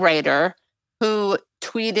Slate writer who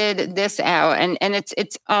tweeted this out. And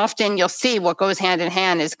it's often, you'll see what goes hand in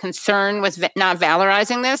hand is concern with not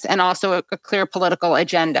valorizing this and also a clear political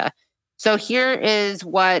agenda. So here is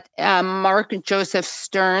what Mark Joseph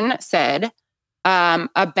Stern said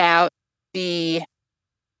about the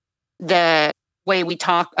way we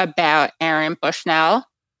talk about Aaron Bushnell.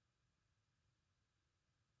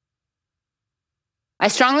 I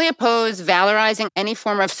strongly oppose valorizing any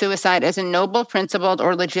form of suicide as a noble, principled,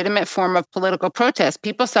 or legitimate form of political protest.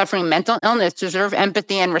 People suffering mental illness deserve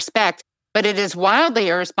empathy and respect, but it is wildly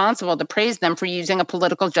irresponsible to praise them for using a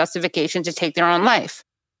political justification to take their own life.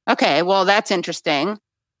 Okay, well, that's interesting.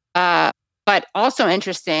 But also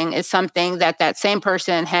interesting is something that same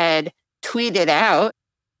person had tweeted out,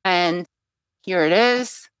 and here it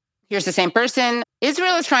is. Here's the same person.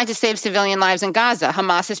 Israel is trying to save civilian lives in Gaza.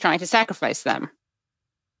 Hamas is trying to sacrifice them.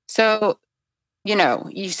 So,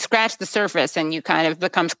 you scratch the surface and you kind of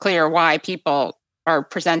becomes clear why people are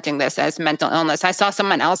presenting this as mental illness. I saw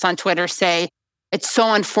someone else on Twitter say, it's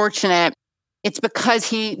so unfortunate. It's because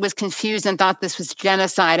he was confused and thought this was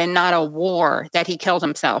genocide and not a war that he killed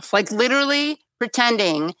himself. Like literally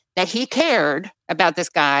pretending that he cared about this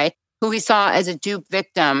guy who he saw as a dupe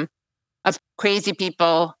victim of crazy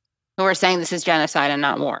people who are saying this is genocide and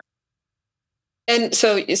not war. And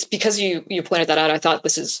so it's because you pointed that out, I thought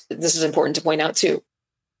this is important to point out too.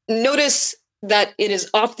 Notice that it is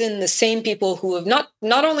often the same people who have not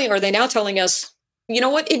only are they now telling us, you know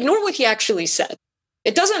what, ignore what he actually said.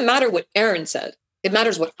 It doesn't matter what Aaron said. It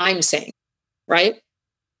matters what I'm saying, right?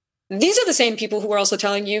 These are the same people who are also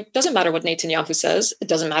telling you, it doesn't matter what Netanyahu says. It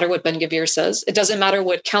doesn't matter what Ben-Gvir says. It doesn't matter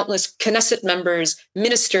what countless Knesset members,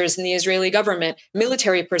 ministers in the Israeli government,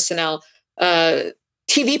 military personnel,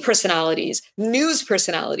 TV personalities, news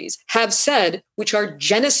personalities have said, which are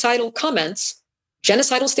genocidal comments,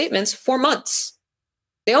 genocidal statements for months.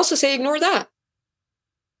 They also say, ignore that.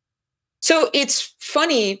 So it's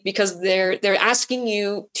funny because they're asking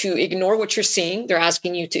you to ignore what you're seeing. They're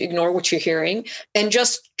asking you to ignore what you're hearing and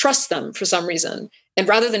just trust them for some reason. And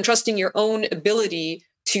rather than trusting your own ability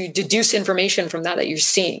to deduce information from that you're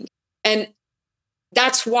seeing. And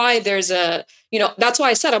that's why that's why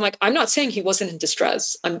I said, I'm not saying he wasn't in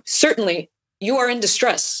distress. Certainly you are in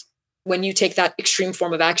distress when you take that extreme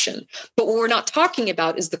form of action. But what we're not talking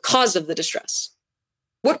about is the cause of the distress.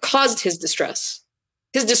 What caused his distress?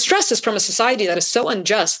 His distress is from a society that is so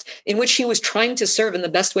unjust, in which he was trying to serve in the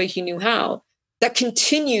best way he knew how, that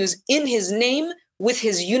continues in his name, with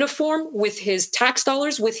his uniform, with his tax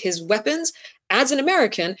dollars, with his weapons, as an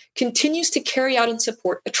American, continues to carry out and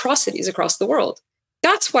support atrocities across the world.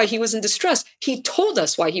 That's why he was in distress. He told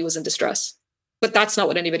us why he was in distress, but that's not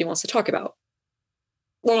what anybody wants to talk about.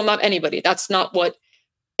 Well, not anybody. That's not what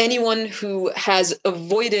anyone who has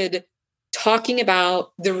avoided talking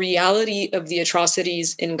about the reality of the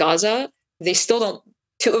atrocities in Gaza, they still don't,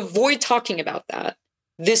 to avoid talking about that,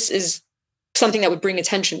 this is something that would bring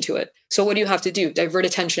attention to it. So what do you have to do? Divert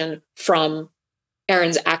attention from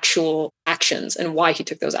Aaron's actual actions and why he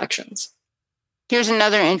took those actions. Here's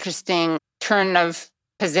another interesting turn of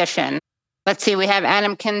position. Let's see, we have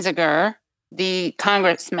Adam Kinzinger, the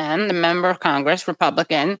congressman, the member of Congress,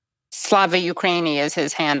 Republican. Slava Ukraini is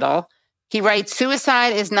his handle. He writes,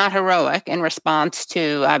 suicide is not heroic, in response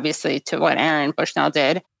to, obviously, to what Aaron Bushnell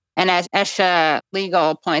did. And as Esha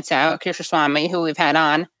Legal points out, Kirshaswamy, who we've had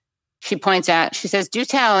on, she points out, she says, do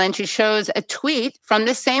tell, and she shows a tweet from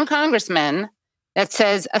the same congressman that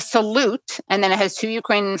says a salute, and then it has 2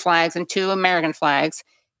 Ukrainian flags and 2 American flags.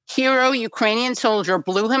 Hero Ukrainian soldier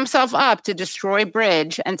blew himself up to destroy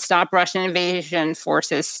bridge and stop Russian invasion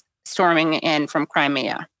forces storming in from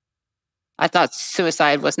Crimea. I thought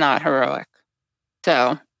suicide was not heroic.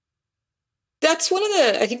 So that's one of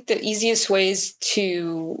the easiest ways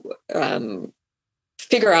to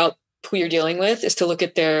figure out who you're dealing with is to look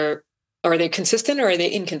at are they consistent or are they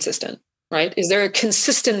inconsistent, right? Is there a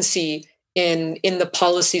consistency in the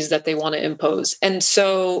policies that they want to impose? And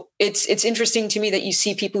so it's interesting to me that you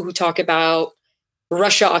see people who talk about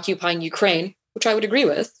Russia occupying Ukraine, which I would agree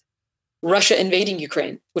with, Russia invading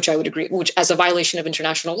Ukraine, which I would agree, which as a violation of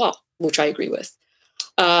international law, which I agree with.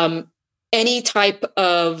 Any type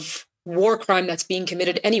of war crime that's being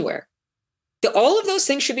committed anywhere. All of those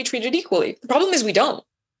things should be treated equally. The problem is we don't,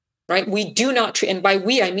 right? We do not treat, and by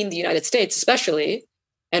we, I mean the United States especially,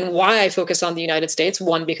 and why I focus on the United States,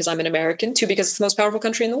 1, because I'm an American, 2, because it's the most powerful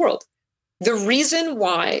country in the world. The reason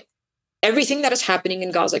why everything that is happening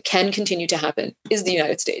in Gaza can continue to happen is the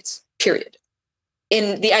United States, period.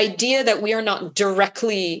 And the idea that we are not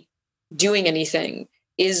directly doing anything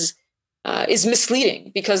is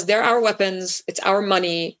misleading because they're our weapons, it's our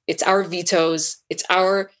money, it's our vetoes, it's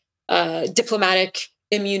our diplomatic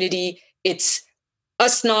immunity. It's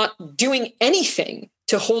us not doing anything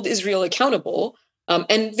to hold Israel accountable.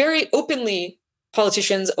 And very openly,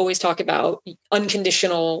 politicians always talk about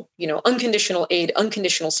unconditional aid,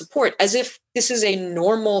 unconditional support, as if this is a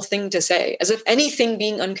normal thing to say, as if anything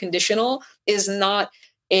being unconditional is not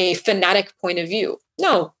a fanatic point of view.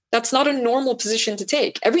 No, that's not a normal position to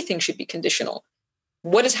take. Everything should be conditional.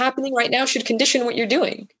 What is happening right now should condition what you're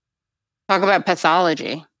doing. Talk about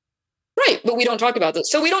pathology. Right, but we don't talk about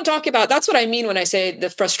this. So we don't talk about, that's what I mean when I say the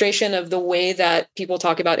frustration of the way that people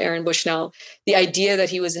talk about Aaron Bushnell, the idea that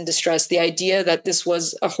he was in distress, the idea that this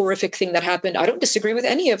was a horrific thing that happened. I don't disagree with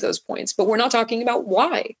any of those points, but we're not talking about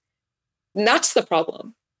why. And that's the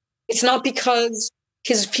problem. It's not because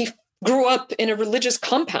he grew up in a religious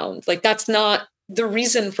compound. Like, that's not the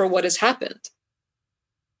reason for what has happened.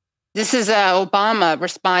 This is Obama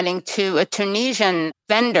responding to a Tunisian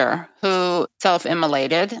vendor who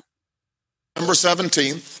self-immolated. November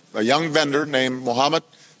 17th, a young vendor named Mohamed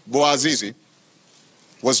Bouazizi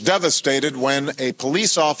was devastated when a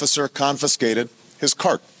police officer confiscated his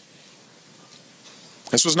cart.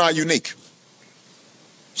 This was not unique.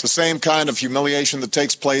 It's the same kind of humiliation that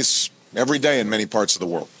takes place every day in many parts of the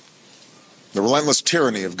world. The relentless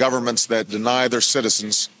tyranny of governments that deny their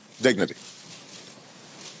citizens dignity.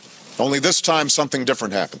 Only this time, something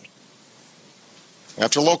different happened.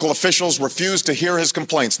 After local officials refused to hear his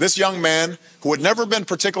complaints, this young man, who had never been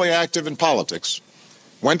particularly active in politics,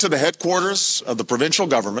 went to the headquarters of the provincial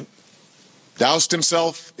government, doused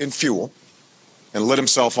himself in fuel, and lit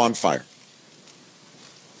himself on fire.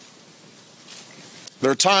 There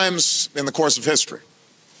are times in the course of history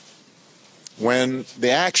when the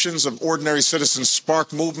actions of ordinary citizens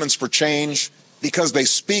spark movements for change because they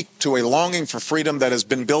speak to a longing for freedom that has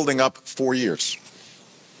been building up for years.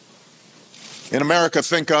 In America,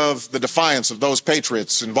 think of the defiance of those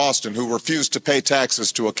patriots in Boston who refused to pay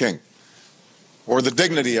taxes to a king, or the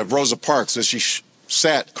dignity of Rosa Parks as she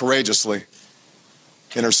sat courageously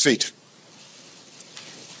in her seat.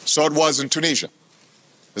 So it was in Tunisia,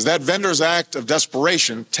 as that vendor's act of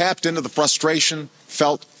desperation tapped into the frustration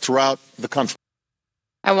felt throughout the country.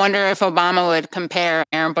 I wonder if Obama would compare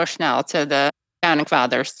Aaron Bushnell to the Founding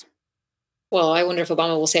Fathers. Well, I wonder if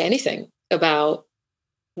Obama will say anything about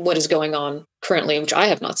what is going on currently, which I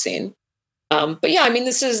have not seen. But yeah, I mean,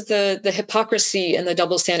 this is the hypocrisy and the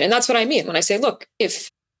double standard. And that's what I mean when I say, look,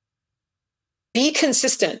 be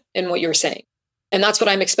consistent in what you're saying. And that's what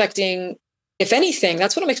I'm expecting. If anything,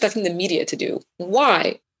 that's what I'm expecting the media to do.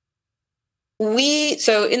 Why?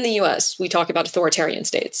 So in the US, we talk about authoritarian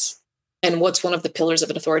states. And what's one of the pillars of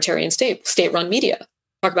an authoritarian state? State-run media.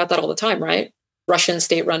 Talk about that all the time, right? Russian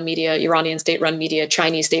state-run media, Iranian state-run media,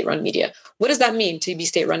 Chinese state-run media. What does that mean to be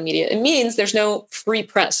state-run media? It means there's no free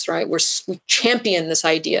press, right? We champion this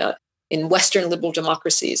idea in Western liberal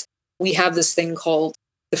democracies. We have this thing called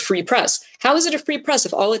the free press. How is it a free press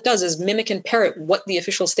if all it does is mimic and parrot what the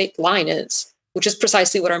official state line is, which is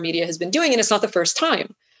precisely what our media has been doing, and it's not the first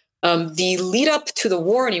time. The lead up to the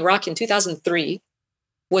war in Iraq in 2003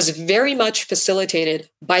 was very much facilitated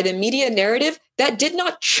by the media narrative that did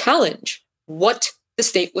not challenge what the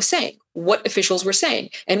state was saying, what officials were saying.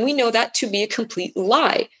 And we know that to be a complete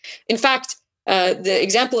lie. In fact, the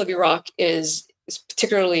example of Iraq is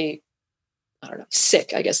particularly,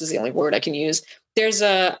 sick, I guess is the only word I can use. There's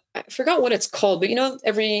I forgot what it's called, but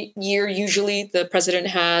every year, usually the president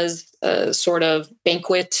has a sort of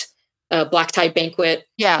banquet, a black tie banquet.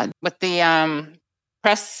 Yeah, with the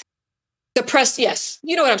press. The press, yes.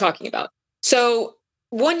 You know what I'm talking about. So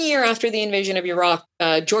 1 year after the invasion of Iraq,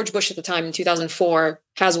 George Bush at the time in 2004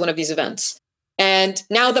 has one of these events. And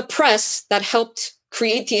now the press that helped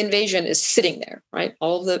create the invasion is sitting there, right?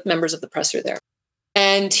 All of the members of the press are there.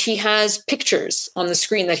 And he has pictures on the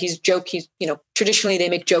screen that traditionally they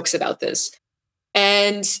make jokes about this.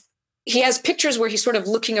 And he has pictures where he's sort of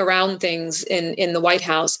looking around things in the White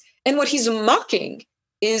House. And what he's mocking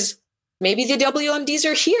is maybe the WMDs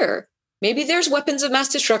are here. Maybe there's weapons of mass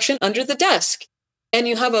destruction under the desk. And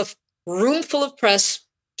you have a room full of press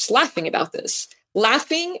just laughing about this,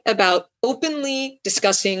 laughing about openly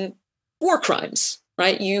discussing war crimes,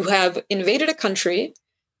 right? You have invaded a country,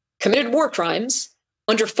 committed war crimes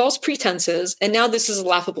under false pretenses, and now this is a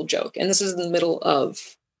laughable joke. And this is in the middle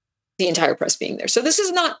of the entire press being there. So this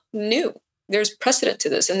is not new. There's precedent to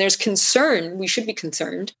this, and there's concern. We should be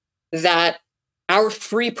concerned that our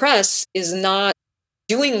free press is not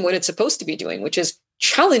doing what it's supposed to be doing, which is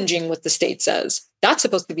challenging what the state says. That's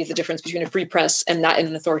supposed to be the difference between a free press and that in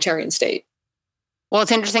an authoritarian state. Well,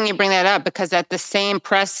 it's interesting you bring that up because at the same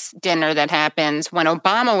press dinner that happens, when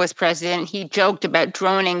Obama was president, he joked about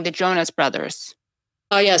droning the Jonas Brothers.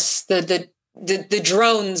 Oh yes, the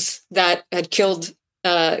drones that had killed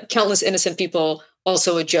countless innocent people,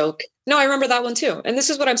 also a joke. No, I remember that one too. And this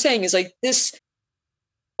is what I'm saying is like this,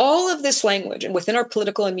 all of this language and within our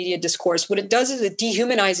political and media discourse, what it does is it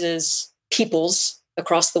dehumanizes peoples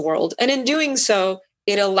across the world. And in doing so,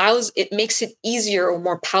 it makes it easier or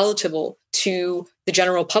more palatable to the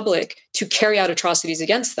general public to carry out atrocities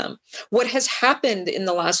against them. What has happened in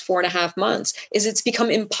the last 4.5 months is it's become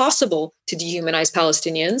impossible to dehumanize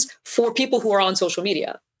Palestinians for people who are on social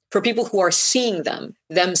media, for people who are seeing them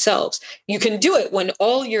themselves. You can do it when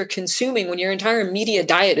all you're consuming, when your entire media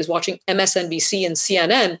diet is watching MSNBC and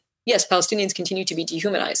CNN. Yes, Palestinians continue to be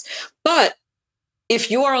dehumanized. But if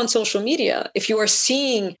you are on social media, if you are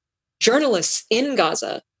seeing journalists in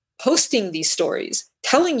Gaza posting these stories,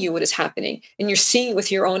 telling you what is happening, and you're seeing it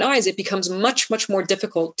with your own eyes, it becomes much, much more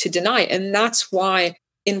difficult to deny. And that's why,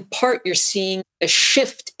 in part, you're seeing a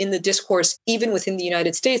shift in the discourse, even within the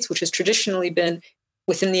United States, which has traditionally been,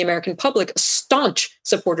 within the American public, a staunch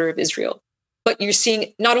supporter of Israel. But you're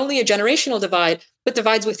seeing not only a generational divide, but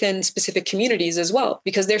divides within specific communities as well,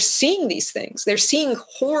 because they're seeing these things. They're seeing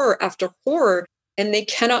horror after horror, and they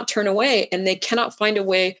cannot turn away, and they cannot find a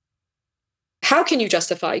way. How can you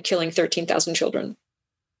justify killing 13,000 children?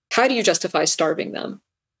 How do you justify starving them?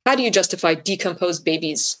 How do you justify decomposed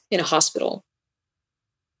babies in a hospital?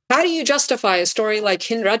 How do you justify a story like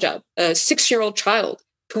Hind Rajab, a 6-year-old child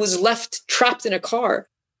who was left trapped in a car,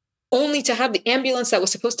 only to have the ambulance that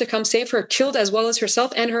was supposed to come save her killed, as well as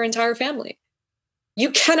herself and her entire family?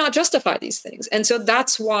 You cannot justify these things. And so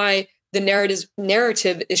that's why the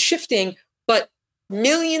narrative is shifting, but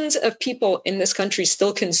millions of people in this country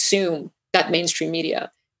still consume that mainstream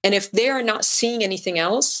media. And if they are not seeing anything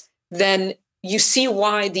else, then you see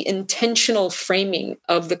why the intentional framing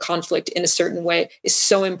of the conflict in a certain way is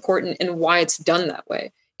so important, and why it's done that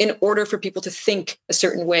way, in order for people to think a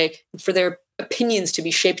certain way, and for their opinions to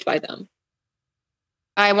be shaped by them.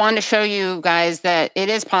 I want to show you guys that it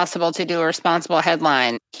is possible to do a responsible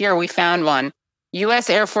headline. Here, we found one. U.S.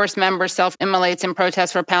 Air Force member self-immolates in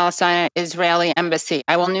protest for Palestine at Israeli embassy.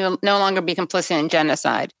 I will no longer be complicit in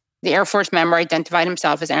genocide. The Air Force member identified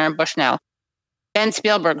himself as Aaron Bushnell. Ben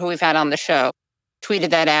Spielberg, who we've had on the show,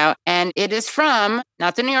 tweeted that out. And it is from,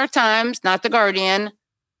 not the New York Times, not the Guardian,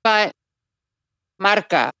 but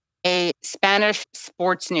Marca, a Spanish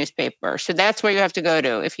sports newspaper. So that's where you have to go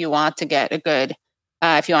to if you want to get a good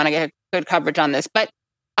coverage on this. But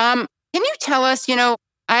can you tell us, I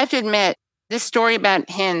have to admit, this story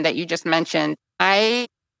about Hind that you just mentioned, I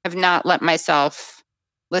have not let myself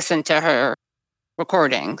listen to her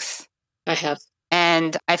recordings. I have.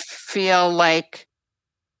 And I feel like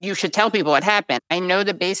you should tell people what happened. I know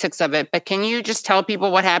the basics of it, but can you just tell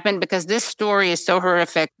people what happened? Because this story is so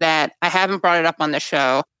horrific that I haven't brought it up on the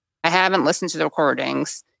show. I haven't listened to the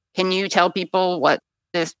recordings. Can you tell people what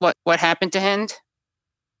happened to Hind?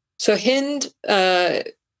 So Hind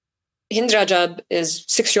Rajab is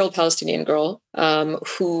 6-year-old Palestinian girl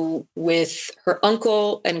who, with her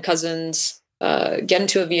uncle and cousins, get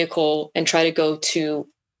into a vehicle and try to go to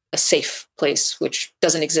a safe place, which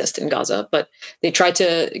doesn't exist in Gaza, but they try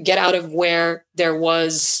to get out of where there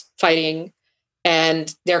was fighting,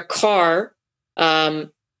 and their car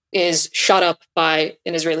is shot up by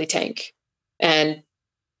an Israeli tank, and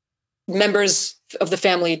members of the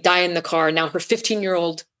family die in the car. Now her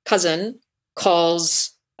 15-year-old cousin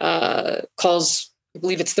calls, I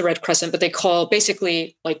believe it's the Red Crescent, but they call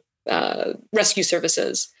basically like rescue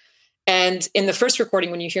services. And in the first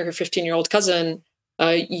recording, when you hear her 15-year-old cousin,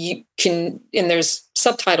 you can, and there's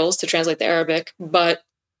subtitles to translate the Arabic, but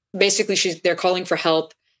basically they're calling for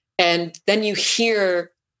help. And then you hear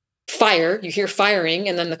firing,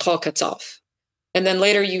 and then the call cuts off. And then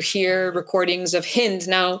later you hear recordings of Hind,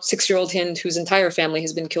 now 6-year-old Hind, whose entire family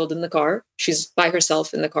has been killed in the car. She's by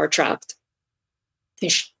herself in the car, trapped.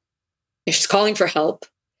 And she's calling for help.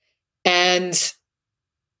 And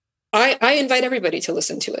I invite everybody to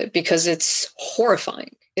listen to it, because it's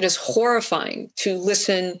horrifying. It is horrifying to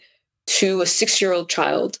listen to a 6-year-old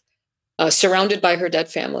child surrounded by her dead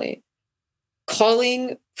family,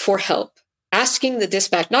 calling for help, asking the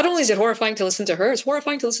dispatch. Not only is it horrifying to listen to her, it's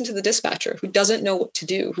horrifying to listen to the dispatcher, who doesn't know what to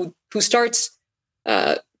do, who starts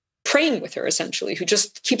praying with her, essentially, who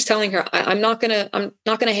just keeps telling her, I'm not gonna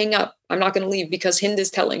hang up. I'm not gonna leave, because Hind is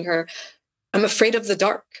telling her, I'm afraid of the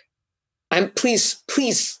dark.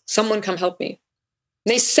 Please, someone come help me.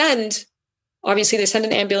 And they send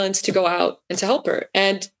an ambulance to go out and to help her.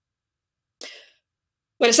 And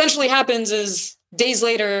what essentially happens is, days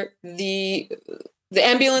later, the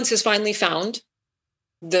ambulance is finally found.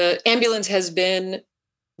 The ambulance has been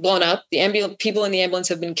blown up. The people in the ambulance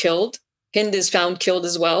have been killed. Hind is found killed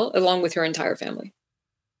as well, along with her entire family.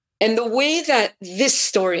 And the way that this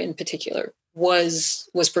story in particular was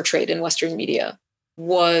portrayed in Western media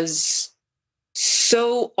was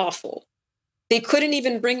so awful. They couldn't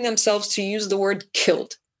even bring themselves to use the word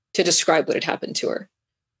killed to describe what had happened to her.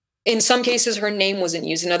 In some cases, her name wasn't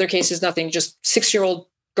used. In other cases, nothing. Just 6-year-old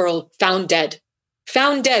girl found dead,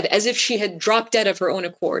 as if she had dropped dead of her own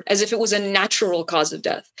accord, as if it was a natural cause of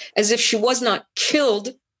death, as if she was not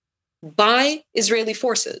killed by Israeli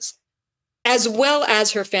forces, as well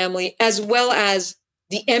as her family, as well as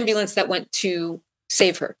the ambulance that went to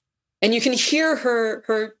save her. And you can hear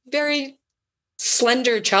her very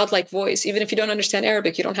slender, childlike voice. Even if you don't understand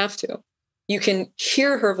Arabic, you don't have to. You can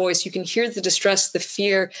hear her voice. You can hear the distress, the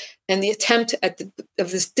fear, and the attempt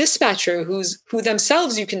of this dispatcher who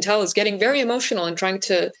themselves, you can tell, is getting very emotional and trying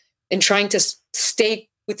to stay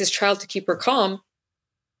with this child to keep her calm.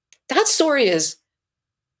 That story is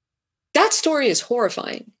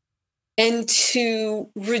horrifying. And to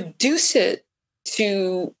reduce it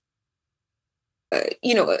to,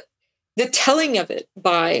 the telling of it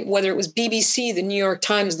by whether it was BBC, the New York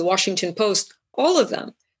Times, the Washington Post, all of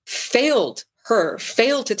them failed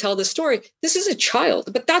to tell the story. This is a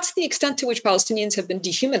child, but that's the extent to which Palestinians have been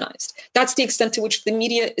dehumanized. That's the extent to which the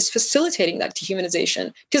media is facilitating that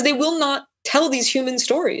dehumanization, because they will not tell these human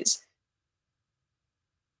stories.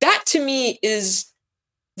 That, to me, is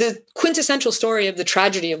the quintessential story of the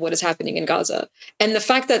tragedy of what is happening in Gaza. And the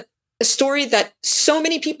fact that a story that so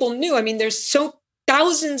many people knew, I mean,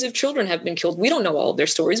 thousands of children have been killed. We don't know all of their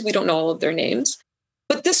stories. We don't know all of their names.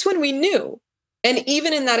 But this one we knew. And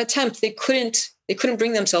even in that attempt, they couldn't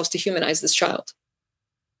bring themselves to humanize this child.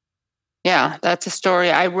 Yeah, that's a story.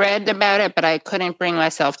 I read about it, but I couldn't bring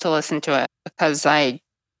myself to listen to it because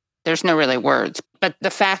there's no really words. But the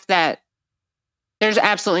fact that there's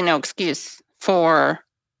absolutely no excuse for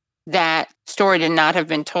that story to not have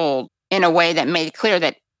been told in a way that made clear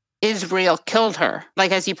that Israel killed her.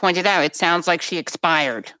 Like, as you pointed out, it sounds like she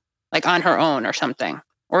expired, like on her own or something,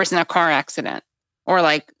 or was in a car accident, or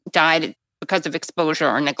like died because of exposure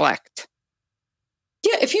or neglect.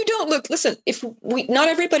 Yeah, if you don't listen, not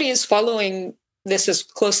everybody is following this as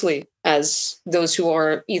closely as those who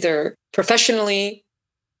are either professionally,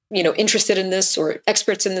 interested in this or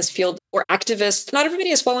experts in this field or activists. Not everybody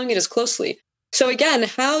is following it as closely. So again,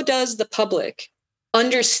 how does the public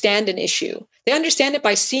understand an issue? They understand it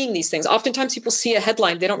by seeing these things. Oftentimes people see a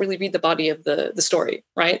headline, they don't really read the body of the story,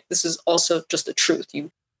 right? This is also just the truth. You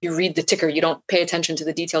read the ticker, you don't pay attention to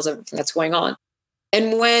the details of everything that's going on.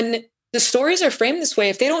 And when the stories are framed this way,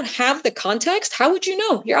 if they don't have the context, how would you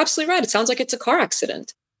know? You're absolutely right. It sounds like it's a car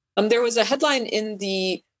accident. There was a headline in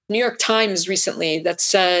the New York Times recently that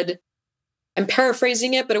said, I'm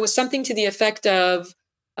paraphrasing it, but it was something to the effect of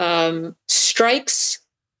strikes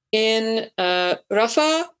in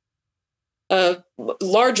Rafah, a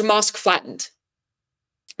large mosque flattened.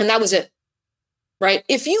 And that was it, right?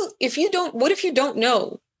 What if you don't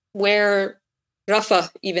know where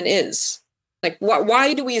Rafah even is? Like,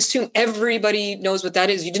 why do we assume everybody knows what that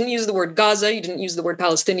is? You didn't use the word Gaza. You didn't use the word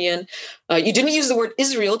Palestinian. You didn't use the word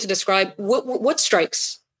Israel to describe what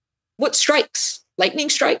strikes. What strikes? Lightning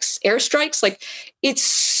strikes? Air strikes? Like, it's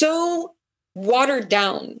so watered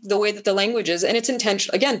down the way that the language is. And it's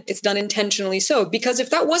intentional. Again, it's done intentionally so. Because if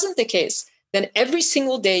that wasn't the case, then every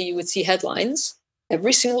single day you would see headlines.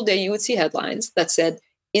 Every single day you would see headlines that said,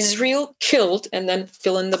 Israel killed, and then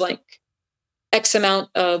fill in the blank. X amount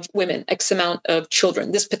of women, X amount of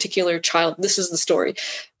children, this particular child, this is the story.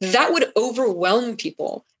 That would overwhelm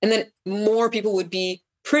people. And then more people would be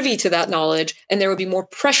privy to that knowledge, and there would be more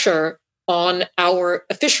pressure on our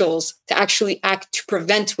officials to actually act to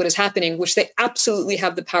prevent what is happening, which they absolutely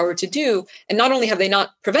have the power to do. And not only have they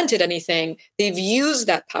not prevented anything, they've used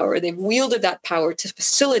that power, they've wielded that power to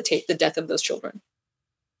facilitate the death of those children.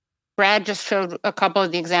 Brad just showed a couple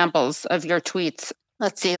of the examples of your tweets.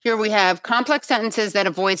 Let's see. Here we have complex sentences that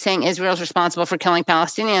avoid saying Israel's responsible for killing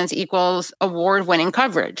Palestinians equals award-winning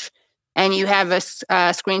coverage. And you have a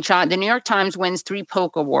screenshot. The New York Times wins 3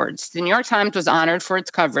 Polk Awards. The New York Times was honored for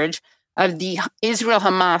its coverage of the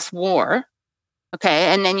Israel-Hamas war.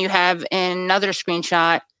 Okay, and then you have another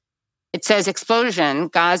screenshot. It says explosion.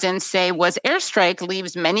 Gazans say was airstrike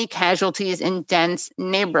leaves many casualties in dense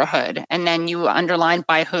neighborhood. And then you underline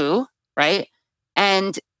by who, right?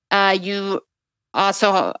 And you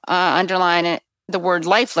also underline the word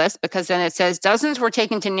lifeless, because then it says dozens were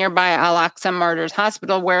taken to nearby Al-Aqsa Martyrs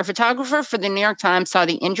Hospital, where a photographer for the New York Times saw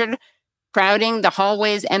the injured crowding the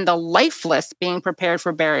hallways and the lifeless being prepared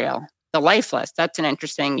for burial. The lifeless, that's an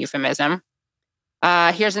interesting euphemism.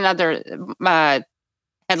 Here's another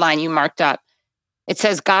headline you marked up. It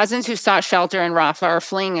says Gazans who sought shelter in Rafah are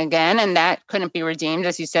fleeing again, and that couldn't be redeemed.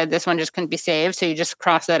 As you said, this one just couldn't be saved. So you just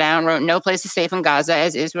crossed that out and wrote, no place is safe in Gaza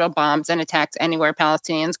as Israel bombs and attacks anywhere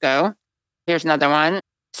Palestinians go. Here's another one.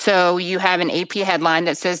 So you have an AP headline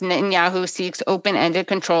that says Netanyahu seeks open-ended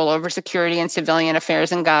control over security and civilian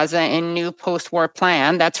affairs in Gaza in new post-war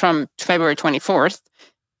plan. That's from February 24th.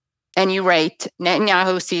 And you write,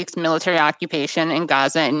 Netanyahu seeks military occupation in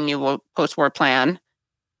Gaza in new post-war plan.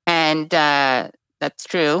 And that's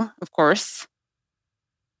true, of course.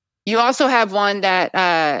 You also have one that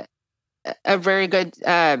a very good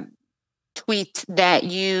tweet that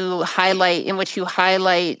you highlight, in which you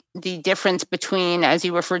highlight the difference between, as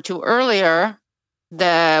you referred to earlier,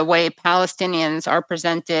 the way Palestinians are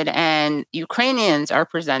presented and Ukrainians are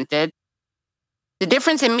presented. The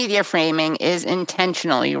difference in media framing is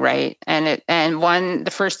intentional, you write.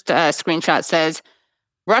 The first screenshot says,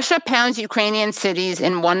 Russia pounds Ukrainian cities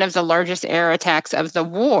in one of the largest air attacks of the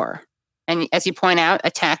war. And as you point out,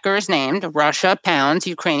 attacker is named. Russia pounds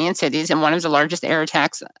Ukrainian cities in one of the largest air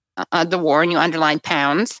attacks of the war, and you underline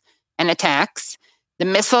pounds and attacks. The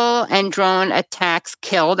missile and drone attacks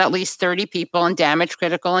killed at least 30 people and damaged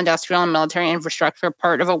critical industrial and military infrastructure,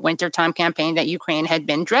 part of a wintertime campaign that Ukraine had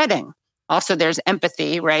been dreading. Also, there's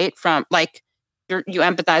empathy, right? From you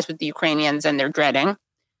empathize with the Ukrainians and they're dreading.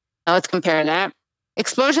 Now let's compare that.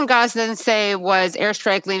 Explosion Gaza doesn't say was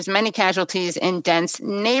airstrike leaves many casualties in dense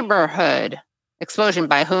neighborhood. Explosion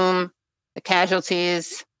by whom? The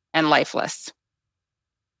casualties and lifeless.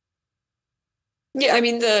 Yeah, I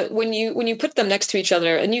mean, when you put them next to each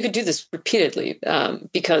other, and you could do this repeatedly,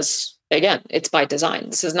 because again, it's by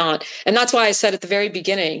design. This is not, and that's why I said at the very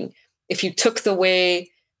beginning, if you took the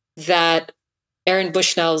way that Aaron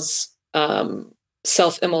Bushnell's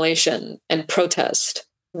self-immolation and protest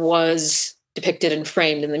was depicted and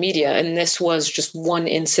framed in the media, and this was just one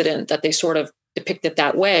incident that they sort of depicted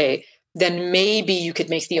that way, then maybe you could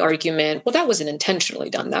make the argument, well, that wasn't intentionally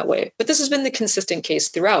done that way. But this has been the consistent case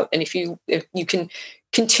throughout. And if you can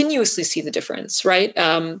continuously see the difference, right?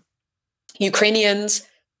 Ukrainians,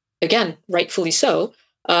 again, rightfully so,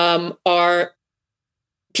 are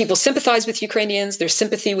people sympathize with Ukrainians. There's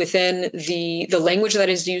sympathy within the language that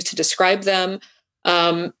is used to describe them.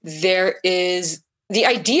 There is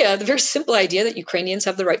the very simple idea that Ukrainians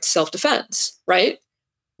have the right to self-defense, right?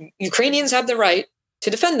 Ukrainians have the right to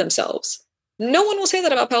defend themselves. No one will say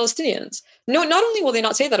that about Palestinians. No, not only will they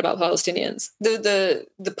not say that about Palestinians, the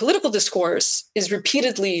political discourse is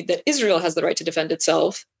repeatedly that Israel has the right to defend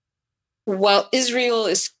itself, while Israel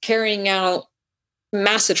is carrying out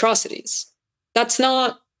mass atrocities. That's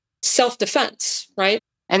not self-defense, right?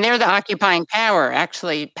 And they're the occupying power.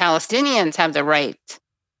 Actually, Palestinians have the right,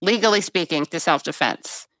 legally speaking, to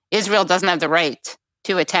self-defense. Israel doesn't have the right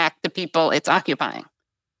to attack the people it's occupying.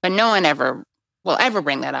 But no one will ever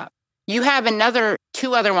bring that up. You have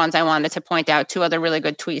two other ones I wanted to point out, two other really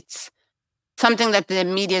good tweets. Something that the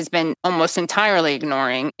media has been almost entirely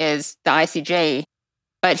ignoring is the ICJ.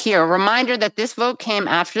 But here, a reminder that this vote came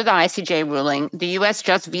after the ICJ ruling. The U.S.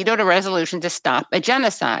 just vetoed a resolution to stop a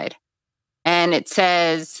genocide. And it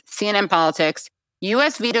says, CNN Politics,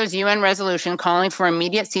 U.S. vetoes UN resolution calling for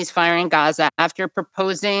immediate ceasefire in Gaza after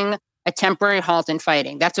proposing a temporary halt in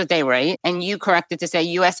fighting. That's what they write. And you corrected to say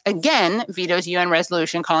U.S. again vetoes UN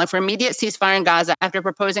resolution calling for immediate ceasefire in Gaza after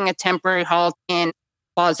proposing a temporary halt in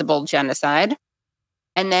plausible genocide.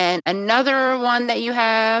 And then another one that you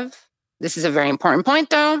have, this is a very important point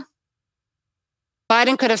though.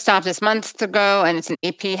 Biden could have stopped this months ago, and it's an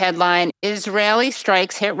AP headline. Israeli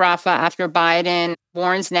strikes hit Rafah after Biden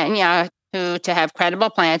warns Netanyahu to have credible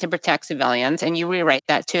plan to protect civilians. And you rewrite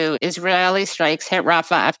that too. Israeli strikes hit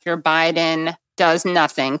Rafah after Biden does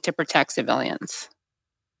nothing to protect civilians.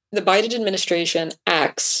 The Biden administration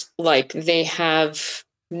acts like they have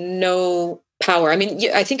no power. I mean,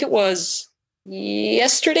 I think it was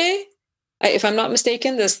yesterday, if I'm not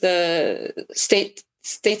mistaken, the state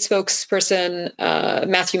spokesperson,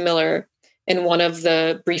 Matthew Miller, in one of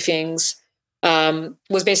the briefings,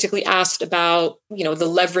 was basically asked about, the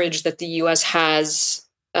leverage that the U.S. has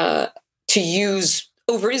to use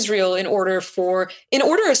over Israel in order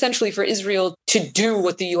essentially for Israel to do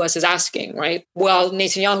what the U.S. is asking, right? Well,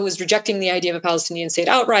 Netanyahu is rejecting the idea of a Palestinian state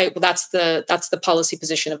outright. Well, that's the policy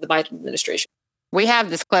position of the Biden administration. We have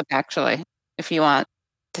this clip, actually, if you want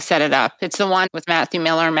to set it up. It's the one with Matthew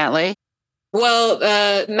Miller and Matt Lee. Well,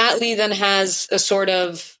 Matt Lee then has a sort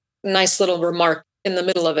of nice little remark in the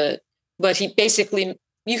middle of it. But he basically,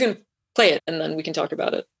 you can play it and then we can talk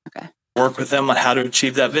about it. Okay. Work with them on how to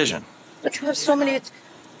achieve that vision. But you have so many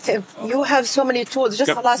if you have so many tools,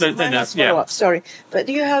 just the last follow-up, sorry, but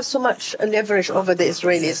you have so much leverage over the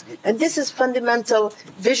Israelis, and this is fundamental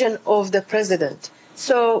vision of the president.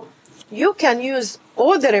 So you can use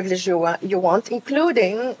all the leverage you want,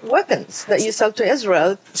 including weapons that you sell to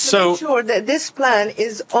Israel, to make sure that this plan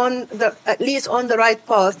is at least on the right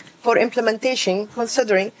path for implementation,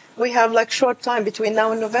 considering we have short time between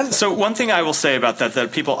now and November. So one thing I will say about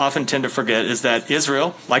that people often tend to forget is that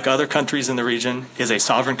Israel, like other countries in the region, is a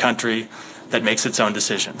sovereign country that makes its own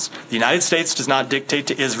decisions. The United States does not dictate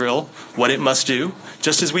to Israel what it must do,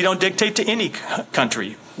 just as we don't dictate to any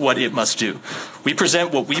country what it must do. We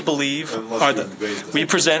present what we believe we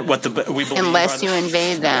present what we believe unless you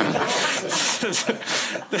invade them.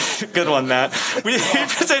 Good one, Matt. We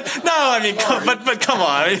present, but come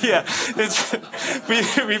on, yeah.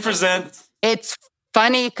 We present. It's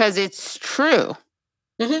funny because it's true.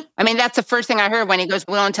 Mm-hmm. I mean, that's the first thing I heard when he goes,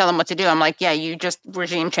 we don't tell them what to do. I'm like, yeah, you just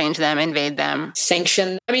regime change them, invade them.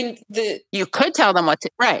 Sanction. I mean, you could tell them what to,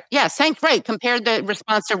 right. Yeah, right. Compared the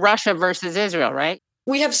response to Russia versus Israel, right?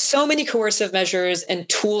 We have so many coercive measures and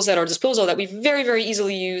tools at our disposal that we very, very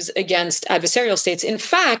easily use against adversarial states. In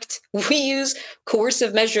fact, we use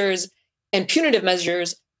coercive measures and punitive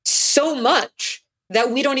measures so much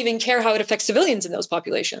that we don't even care how it affects civilians in those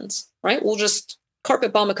populations, right? We'll just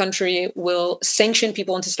carpet bomb a country, will sanction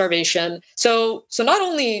people into starvation. So not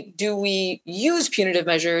only do we use punitive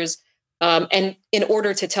measures and in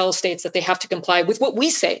order to tell states that they have to comply with what we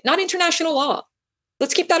say, not international law.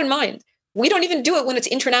 Let's keep that in mind. We don't even do it when it's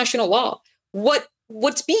international law.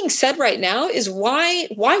 What's being said right now is why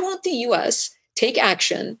won't the U.S. take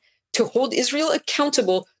action to hold Israel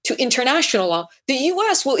accountable to international law? The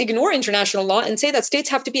U.S. will ignore international law and say that states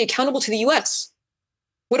have to be accountable to the U.S.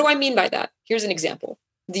 What do I mean by that? Here's an example.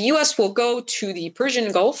 The U.S. will go to the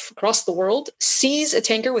Persian Gulf across the world, seize a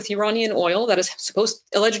tanker with Iranian oil that is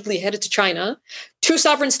allegedly headed to China. Two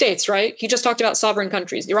sovereign states, right? He just talked about sovereign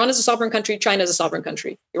countries. Iran is a sovereign country. China is a sovereign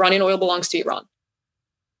country. Iranian oil belongs to Iran.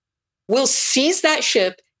 We'll seize that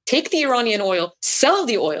ship, take the Iranian oil, sell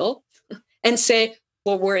the oil, and say,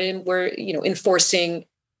 well, we're enforcing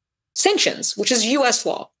sanctions, which is U.S.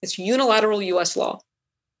 law. It's unilateral U.S. law.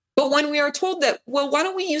 But when we are told that, well, why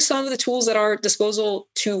don't we use some of the tools at our disposal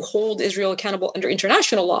to hold Israel accountable under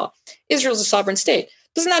international law? Israel's a sovereign state.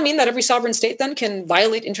 Doesn't that mean that every sovereign state then can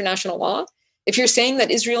violate international law? If you're saying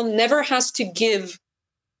that Israel never has to give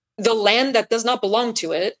the land that does not belong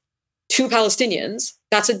to it to Palestinians,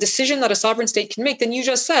 that's a decision that a sovereign state can make, then you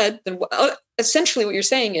just said, then essentially what you're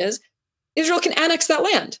saying is Israel can annex that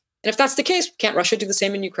land. And if that's the case, can't Russia do the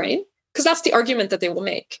same in Ukraine? Because that's the argument that they will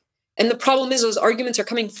make. And the problem is those arguments are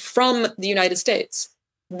coming from the United States.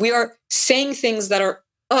 We are saying things that are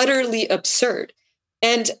utterly absurd.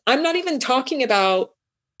 And I'm not even talking about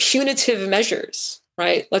punitive measures,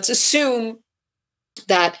 right? Let's assume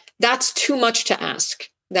that that's too much to ask,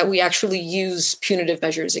 that we actually use punitive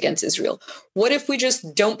measures against Israel. What if we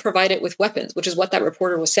just don't provide it with weapons, which is what that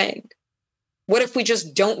reporter was saying? What if we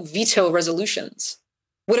just don't veto resolutions?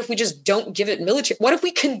 What if we just don't give it military? What if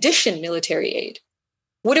we condition military aid?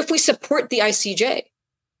 What if we support the ICJ,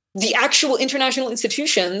 the actual international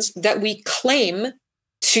institutions that we claim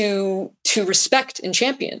to respect and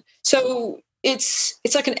champion? So it's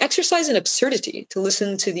like an exercise in absurdity to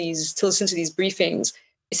listen to these briefings.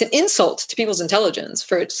 It's an insult to people's intelligence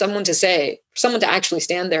for someone to actually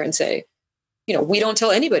stand there and say, we don't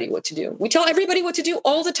tell anybody what to do. We tell everybody what to do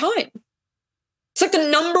all the time. It's like the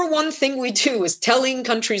number one thing we do is telling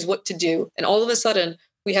countries what to do, and all of a sudden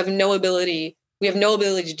we have no ability. We have no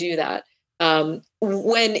ability to do that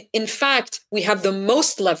when, in fact, we have the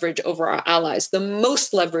most leverage over our allies, the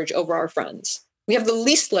most leverage over our friends. We have the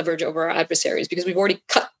least leverage over our adversaries because we've already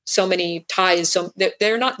cut so many ties. So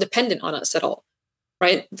they're not dependent on us at all,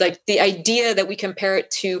 right? Like the idea that we compare it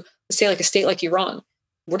to, say, like a state like Iran.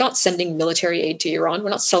 We're not sending military aid to Iran. We're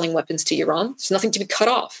not selling weapons to Iran. There's nothing to be cut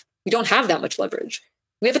off. We don't have that much leverage.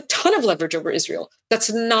 We have a ton of leverage over Israel.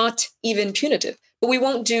 That's not even punitive. But we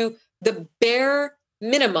won't do the bare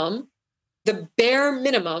minimum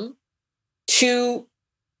to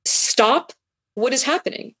stop what is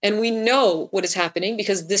happening. And we know what is happening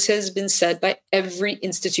because this has been said by every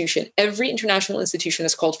institution. Every international institution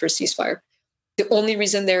has called for a ceasefire. The only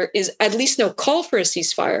reason there is at least no call for a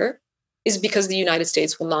ceasefire is because the United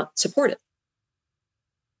States will not support it.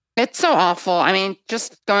 It's so awful. I mean,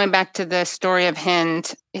 just going back to the story of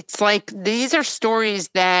Hind, it's like these are stories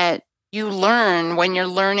that you learn when you're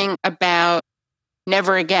learning about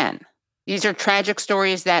never again. These are tragic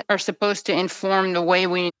stories that are supposed to inform the way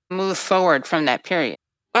we move forward from that period.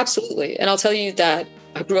 Absolutely. And I'll tell you that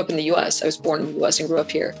I grew up in the U.S. I was born in the U.S. and grew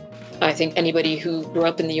up here. I think anybody who grew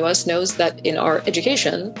up in the US knows that in our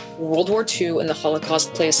education, World War II and the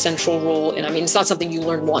Holocaust play a central role in, it's not something you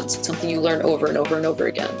learn once, it's something you learn over and over and over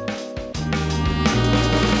again.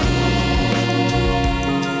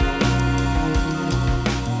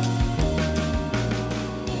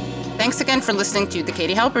 Thanks again for listening to The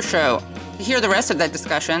Katie Halper Show. To hear the rest of that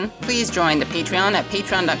discussion, please join the Patreon at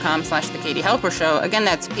patreon.com/The Katie Halper Show. Again,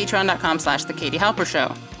 that's patreon.com/The Katie Halper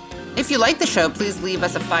Show. If you like the show, please leave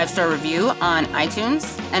us a 5-star review on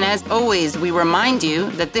iTunes. And as always, we remind you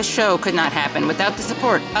that this show could not happen without the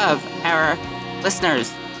support of our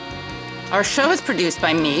listeners. Our show is produced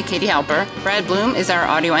by me, Katie Halper. Brad Bloom is our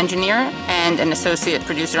audio engineer and an associate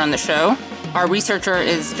producer on the show. Our researcher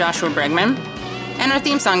is Joshua Bregman. And our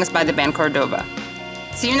theme song is by the band Cordova.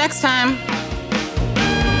 See you next time.